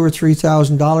for $2,000 or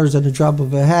 $3,000 at the drop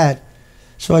of a hat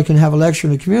so I can have a lecture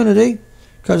in the community,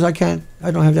 because I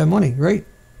don't have that money, right?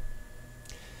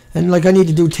 And like, I need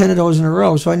to do 10 of those in a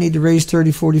row, so I need to raise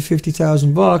 30, 40,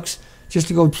 50,000 bucks just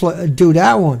to go do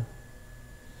that one.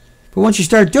 But once you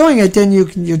start doing it, then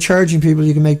you're charging people,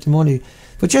 you can make the money.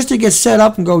 But just to get set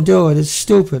up and go do it, it's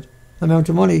stupid amount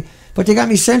of money. But they got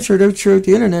me censored out throughout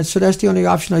the internet, so that's the only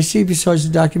option I see besides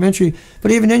the documentary.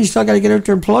 But even then, you still got to get out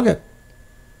there and plug it.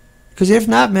 Because if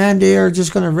not, man, they are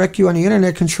just going to wreck you on the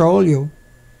internet, control you.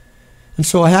 And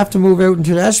so I have to move out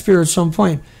into that spirit at some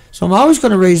point. So I'm always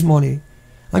going to raise money.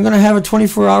 I'm going to have a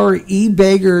 24-hour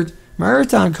e-beggar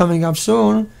marathon coming up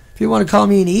soon. If you want to call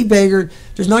me an e-beggar,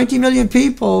 there's 90 million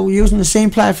people using the same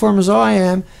platform as I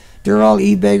am. They're all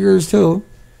e-beggars too.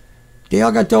 They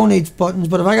all got donate buttons,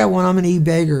 but if I got one, I'm an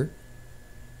e-beggar.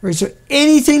 Right, so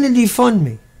anything to defund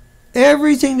me.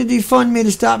 everything to defund me,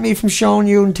 to stop me from showing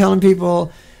you and telling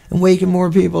people and waking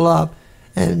more people up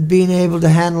and being able to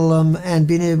handle them and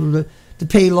being able to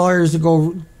pay lawyers to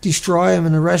go destroy them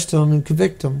and arrest them and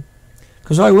convict them.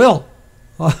 Because I will.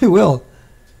 I will.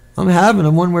 I'm having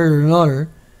them one way or another.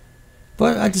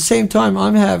 But at the same time,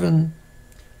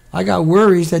 I got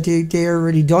worries that they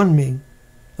already done me.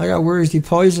 I got worries they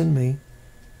poisoned me.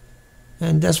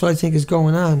 And that's what I think is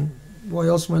going on. Why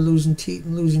else am I losing teeth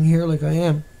and losing hair like I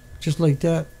am? Just like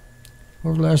that.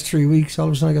 Over the last 3 weeks, all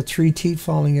of a sudden I got 3 teeth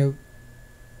falling out.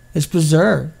 It's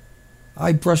bizarre.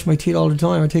 I brush my teeth all the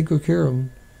time. I take good care of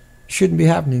them. Shouldn't be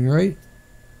happening, right?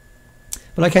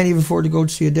 But I can't even afford to go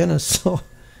to see a dentist, so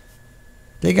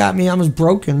they got me almost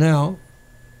broken now.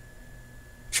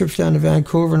 Trips down to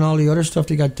Vancouver and all the other stuff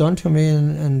they got done to me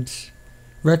and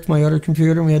wrecked my other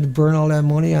computer, and we had to burn all that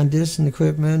money on this and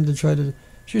equipment to try to...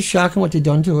 It's just shocking what they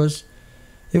done to us.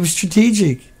 It was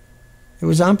strategic. It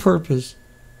was on purpose.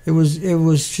 It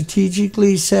was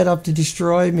strategically set up to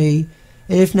destroy me,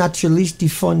 and if not to at least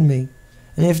defund me,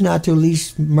 and if not to at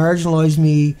least marginalize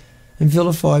me and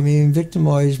vilify me and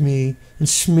victimize me and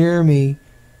smear me.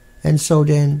 And so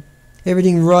then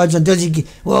everything runs. And does he?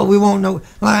 Well, we won't know.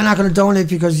 Well, I'm not going to donate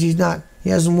because he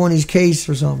hasn't won his case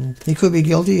or something. He could be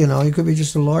guilty, you know. He could be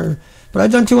just a lawyer. But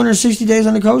I've done 260 days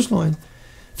on the coastline,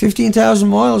 15,000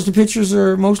 miles. The pictures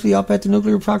are mostly up at the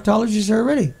nuclear proctologist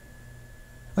already.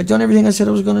 I've done everything I said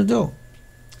I was going to do,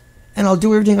 and I'll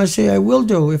do everything I say I will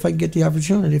do if I get the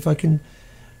opportunity. If I can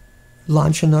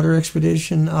launch another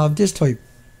expedition of this type,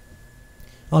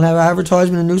 I'll have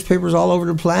advertisement in newspapers all over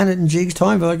the planet in jigs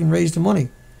time if I can raise the money.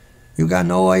 You got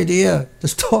no idea the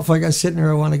stuff I got sitting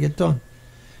there I want to get done.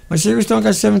 My cigarettes don't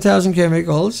got 7,000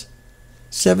 chemicals.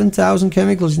 7,000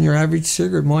 chemicals in your average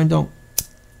cigarette. Mine don't.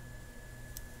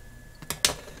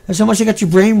 That's how much they got you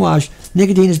brainwashed.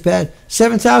 Nicotine is bad.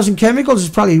 7,000 chemicals is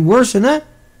probably worse, isn't it?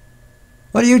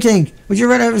 What do you think? Would you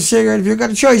rather have a cigarette? If you've got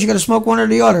a choice, you got to smoke one or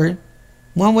the other.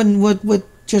 One with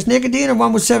just nicotine or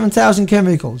one with 7,000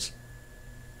 chemicals?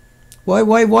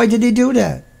 Why did they do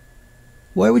that?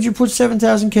 Why would you put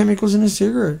 7,000 chemicals in a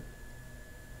cigarette?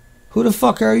 Who the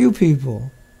fuck are you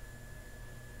people?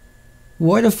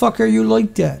 Why the fuck are you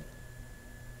like that?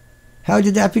 How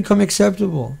did that become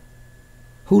acceptable?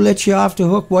 Who let you off the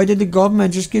hook? Why did the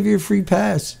government just give you a free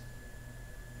pass?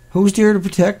 Who's there to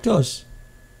protect us?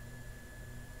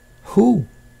 Who?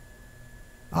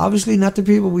 Obviously not the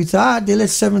people we thought. They let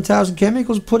 7,000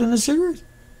 chemicals put in a cigarette.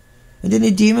 And then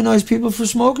they demonize people for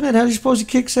smoking it. How are you supposed to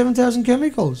kick 7,000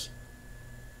 chemicals?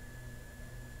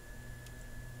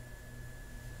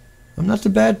 I'm not the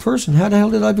bad person. How the hell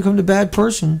did I become the bad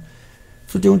person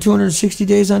for doing 260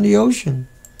 days on the ocean?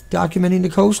 Documenting the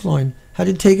coastline. How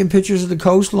did taking pictures of the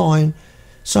coastline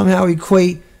somehow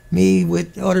equate me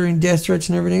with uttering death threats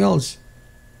and everything else?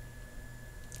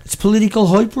 It's political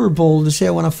hyperbole to say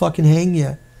I want to fucking hang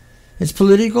you. It's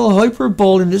political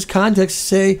hyperbole in this context to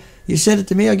say, you said it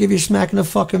to me, I'll give you a smack in the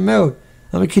fucking mouth.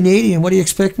 I'm a Canadian. What do you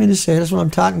expect me to say? That's what I'm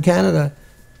taught in Canada.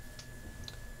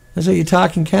 That's how you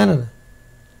talk in Canada.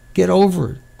 Get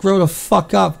over it. Grow the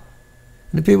fuck up.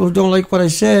 And the people who don't like what I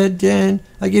said, then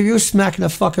I give you a smack in the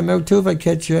fucking mouth too if I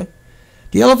catch you.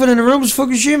 The elephant in the room is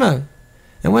Fukushima.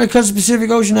 And when it comes to Pacific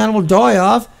Ocean animal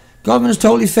die-off, government has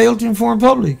totally failed to inform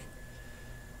public.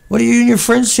 What do you and your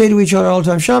friends say to each other all the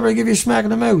time? Shut up or I give you a smack in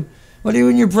the mouth. What do you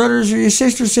and your brothers or your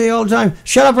sisters say all the time?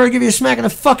 Shut up or I give you a smack in the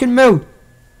fucking mouth.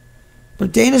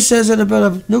 But Dana says it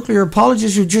about a nuclear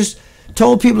apologist who just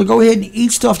told people to go ahead and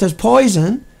eat stuff that's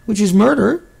poison, which is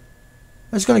murder.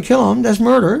 That's going to kill them. That's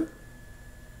murder.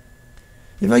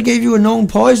 If I gave you a known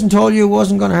poison, told you it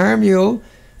wasn't going to harm you,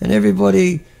 and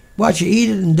everybody watch you eat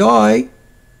it and die,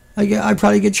 I'd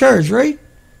probably get charged, right?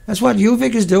 That's what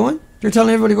UVic is doing. They're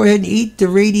telling everybody to go ahead and eat the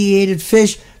radiated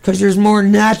fish because there's more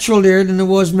natural there than there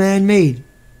was man-made.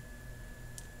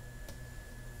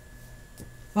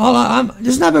 This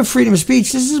is not about freedom of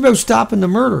speech. This is about stopping the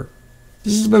murder.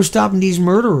 This is about stopping these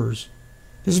murderers.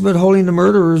 This is about holding the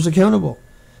murderers accountable.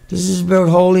 This is about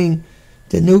holding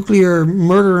the nuclear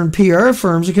murder and PR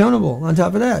firms accountable on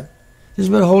top of that. This is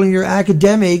about holding your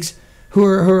academics who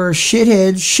are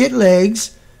shitheads,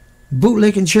 shitlegs,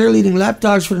 bootlicking, cheerleading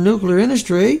lapdogs for the nuclear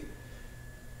industry,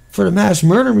 for the mass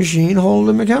murder machine, hold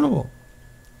them accountable.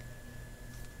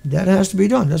 That has to be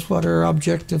done. That's what our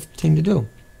objective thing to do.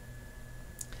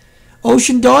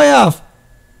 Ocean die-off.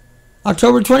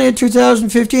 October 20th,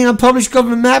 2015, unpublished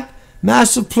government map.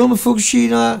 Massive plume of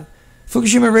Fukushima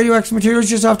radioactive materials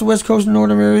just off the west coast of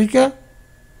North America.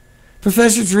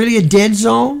 Professor, it's really a dead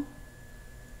zone.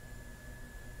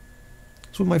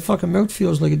 That's what my fucking mouth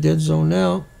feels like, a dead zone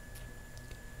now.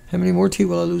 How many more teeth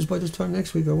will I lose by this time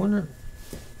next week, I wonder?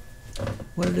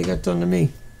 What did they got done to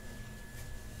me?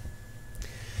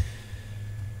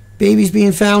 Babies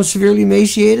being found severely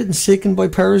emaciated and sickened by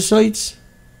parasites.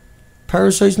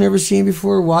 Parasites never seen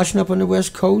before, washing up on the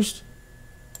west coast.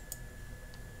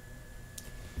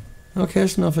 Okay,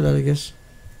 that's enough of that, I guess.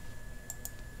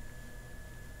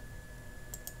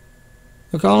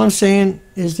 Look, all I'm saying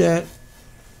is that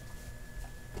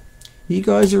you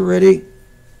guys are ready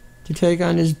to take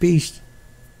on this beast.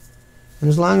 And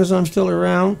as long as I'm still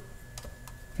around,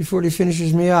 before he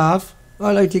finishes me off,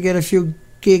 I like to get a few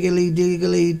giggly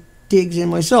digs in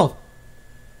myself.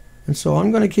 And so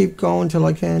I'm going to keep going till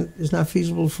I can't. It's not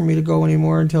feasible for me to go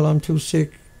anymore until I'm too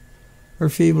sick or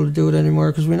feeble to do it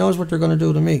anymore, because we knows what they're going to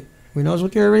do to me. We knows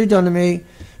what they've already done to me.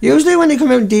 Usually when they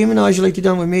come out and demonize you like they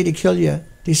done with me, they kill you.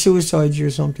 They suicide you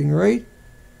or something, right?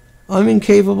 I'm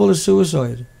incapable of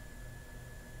suicide.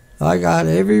 I got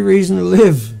every reason to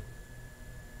live.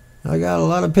 I got a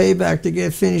lot of payback to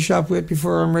get finished up with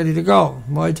before I'm ready to go.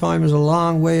 My time is a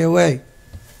long way away.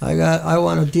 I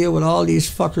want to deal with all these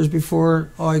fuckers before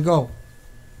I go.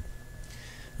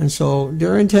 And so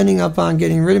they're intending upon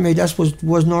getting rid of me. That's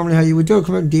was normally how you would do it.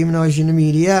 Come out and demonize you in the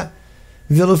media,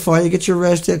 vilify you, get you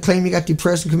arrested, claim you got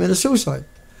depressed and commit a suicide.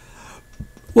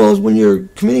 Well, when you're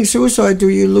committing suicide, do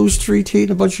you lose 3 teeth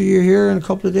and a bunch of your hair in a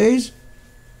couple of days?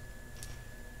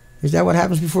 Is that what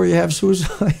happens before you have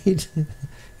suicide? You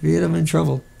get them in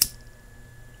trouble.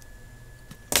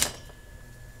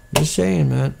 Just saying,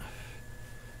 man.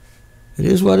 It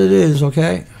is what it is,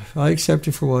 okay? I accept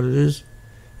it for what it is.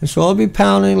 And so I'll be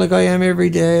pounding like I am every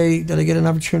day that I get an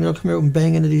opportunity. I'll come out and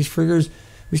bang into these friggers.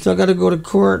 We still got to go to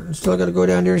court. And still got to go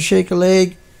down there and shake a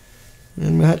leg.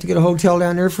 And we had to get a hotel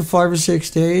down there for 5 or 6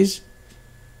 days.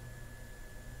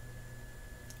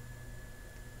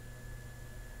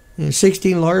 And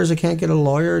 16 lawyers. I can't get a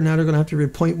lawyer. Now they're going to have to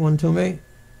appoint one to me.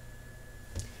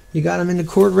 You got them in the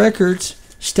court records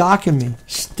stalking me.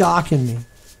 Stalking me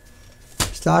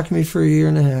for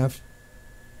 1.5 years.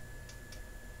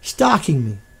 Stalking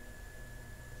me.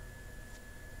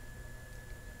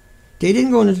 They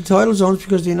didn't go into the title zones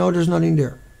because they know there's nothing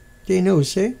there. They knew,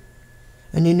 see?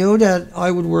 And they knew that I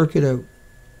would work it out.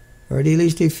 Or at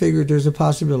least they figured there's a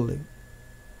possibility.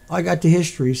 I got the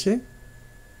history, see?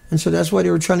 And so that's why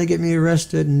they were trying to get me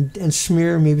arrested and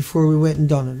smear me before we went and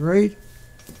done it, right?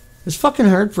 It's fucking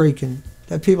heartbreaking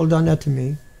that people done that to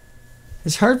me.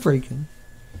 It's heartbreaking.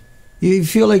 You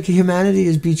feel like humanity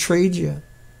has betrayed you.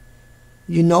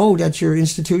 You know that your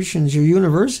institutions, your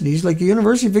universities, like the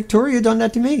University of Victoria done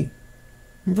that to me.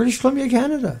 In British Columbia,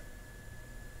 Canada.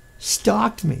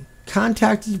 Stalked me.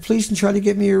 Contacted the police and tried to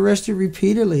get me arrested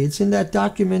repeatedly. It's in that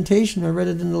documentation. I read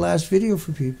it in the last video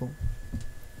for people.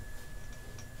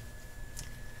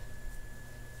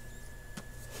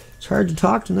 It's hard to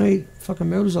talk tonight. Fucking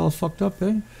mouth is all fucked up,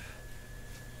 eh?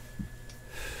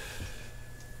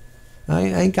 I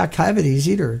ain't got cavities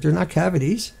either. They're not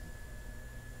cavities.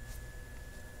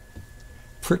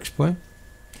 Pricks, boy.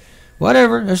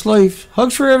 Whatever, that's life.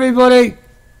 Hugs for everybody.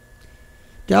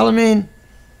 Delamine.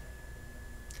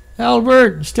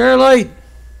 Albert. Starlight.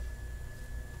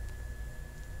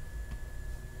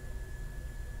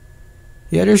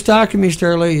 Yeah, they're stalking me,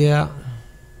 Starlight, yeah.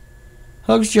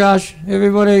 Hugs, Josh.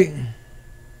 Everybody.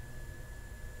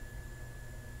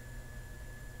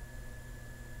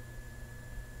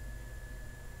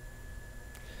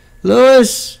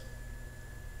 Lewis.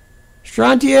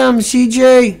 Strontium.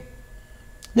 CJ.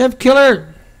 Nep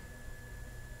Killer.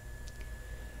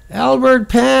 Albert.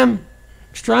 Pam.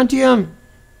 Strontium.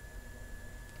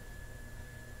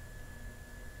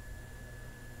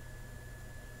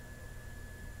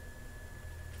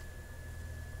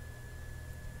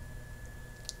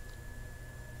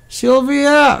 Sylvia.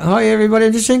 Hi, everybody.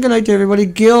 I'm just saying good night to everybody.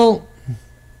 Gil.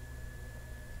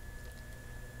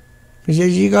 As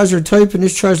you guys are typing,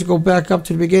 this tries to go back up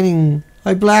to the beginning.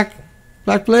 Hi, Black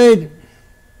Blade.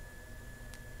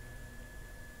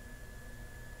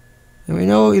 And we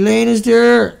know Elaine is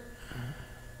there.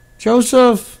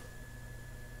 Joseph.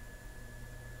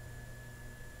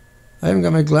 I haven't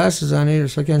got my glasses on either,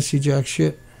 so I can't see jack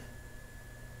shit.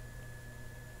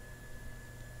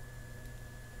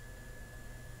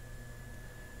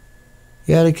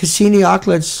 Yeah, the Cassini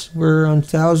auklets were on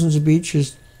thousands of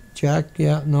beaches. Jack,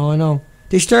 yeah, no, I know.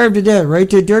 They starved to death, right?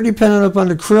 They're dependent upon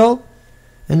the krill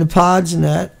and the pods and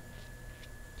that.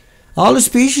 All the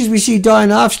species we see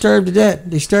dying off starved to death.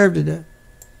 They starved to death.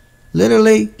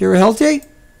 Literally, they were healthy.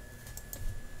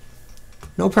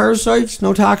 No parasites,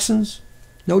 no toxins,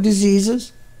 no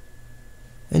diseases.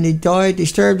 And they died, they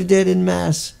starved to death en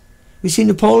masse. We seen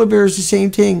the polar bears, the same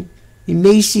thing.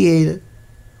 Emaciated.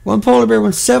 One polar bear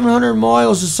went 700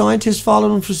 miles. The scientists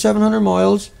followed him for 700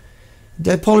 miles.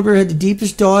 That polar bear had the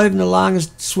deepest dive and the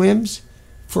longest swims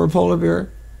for a polar bear.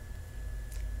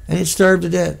 And it starved to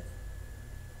death.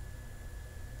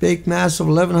 Big, massive,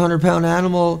 1,100 pound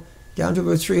animal down to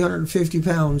about 350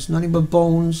 pounds. Nothing but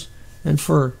bones and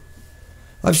fur.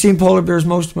 I've seen polar bears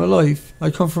most of my life.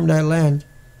 I come from that land.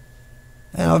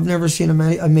 And I've never seen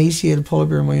a emaciated polar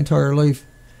bear in my entire life.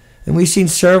 And we've seen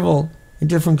several in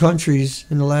different countries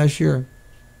in the last year.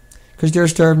 Because they're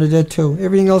starving to death too.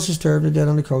 Everything else is starving to death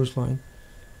on the coastline.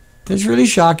 It's really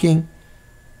shocking.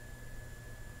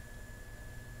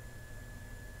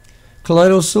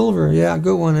 Kaleido silver, yeah,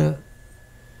 good one.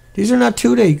 These are not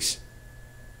toothaches.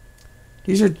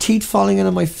 These are teeth falling out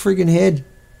of my friggin' head.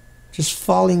 Just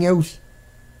falling out.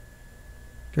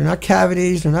 They're not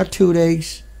cavities, they're not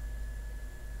toothaches.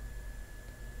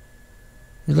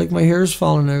 It's like my hair's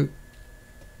falling out.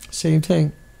 Same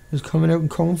thing. It's coming out in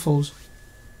conefuls.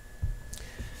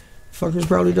 Fucker's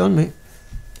probably done me.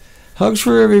 Hugs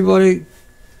for everybody.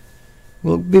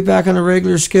 We'll be back on a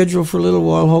regular schedule for a little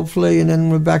while, hopefully, and then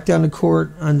we're back down to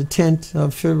court on the 10th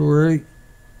of February.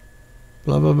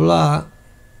 Blah, blah, blah.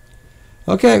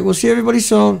 Okay, we'll see everybody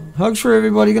soon. Hugs for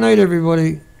everybody. Good night,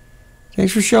 everybody.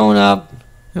 Thanks for showing up,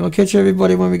 and we'll catch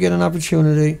everybody when we get an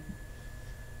opportunity.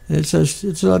 It's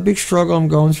a big struggle I'm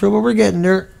going through, but we're getting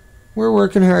there. We're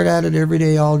working hard at it every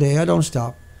day, all day. I don't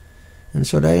stop. And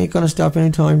so that ain't going to stop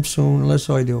anytime soon unless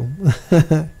I do.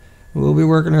 We'll be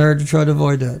working hard to try to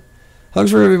avoid that.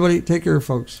 Hugs for everybody. Take care,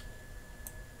 folks.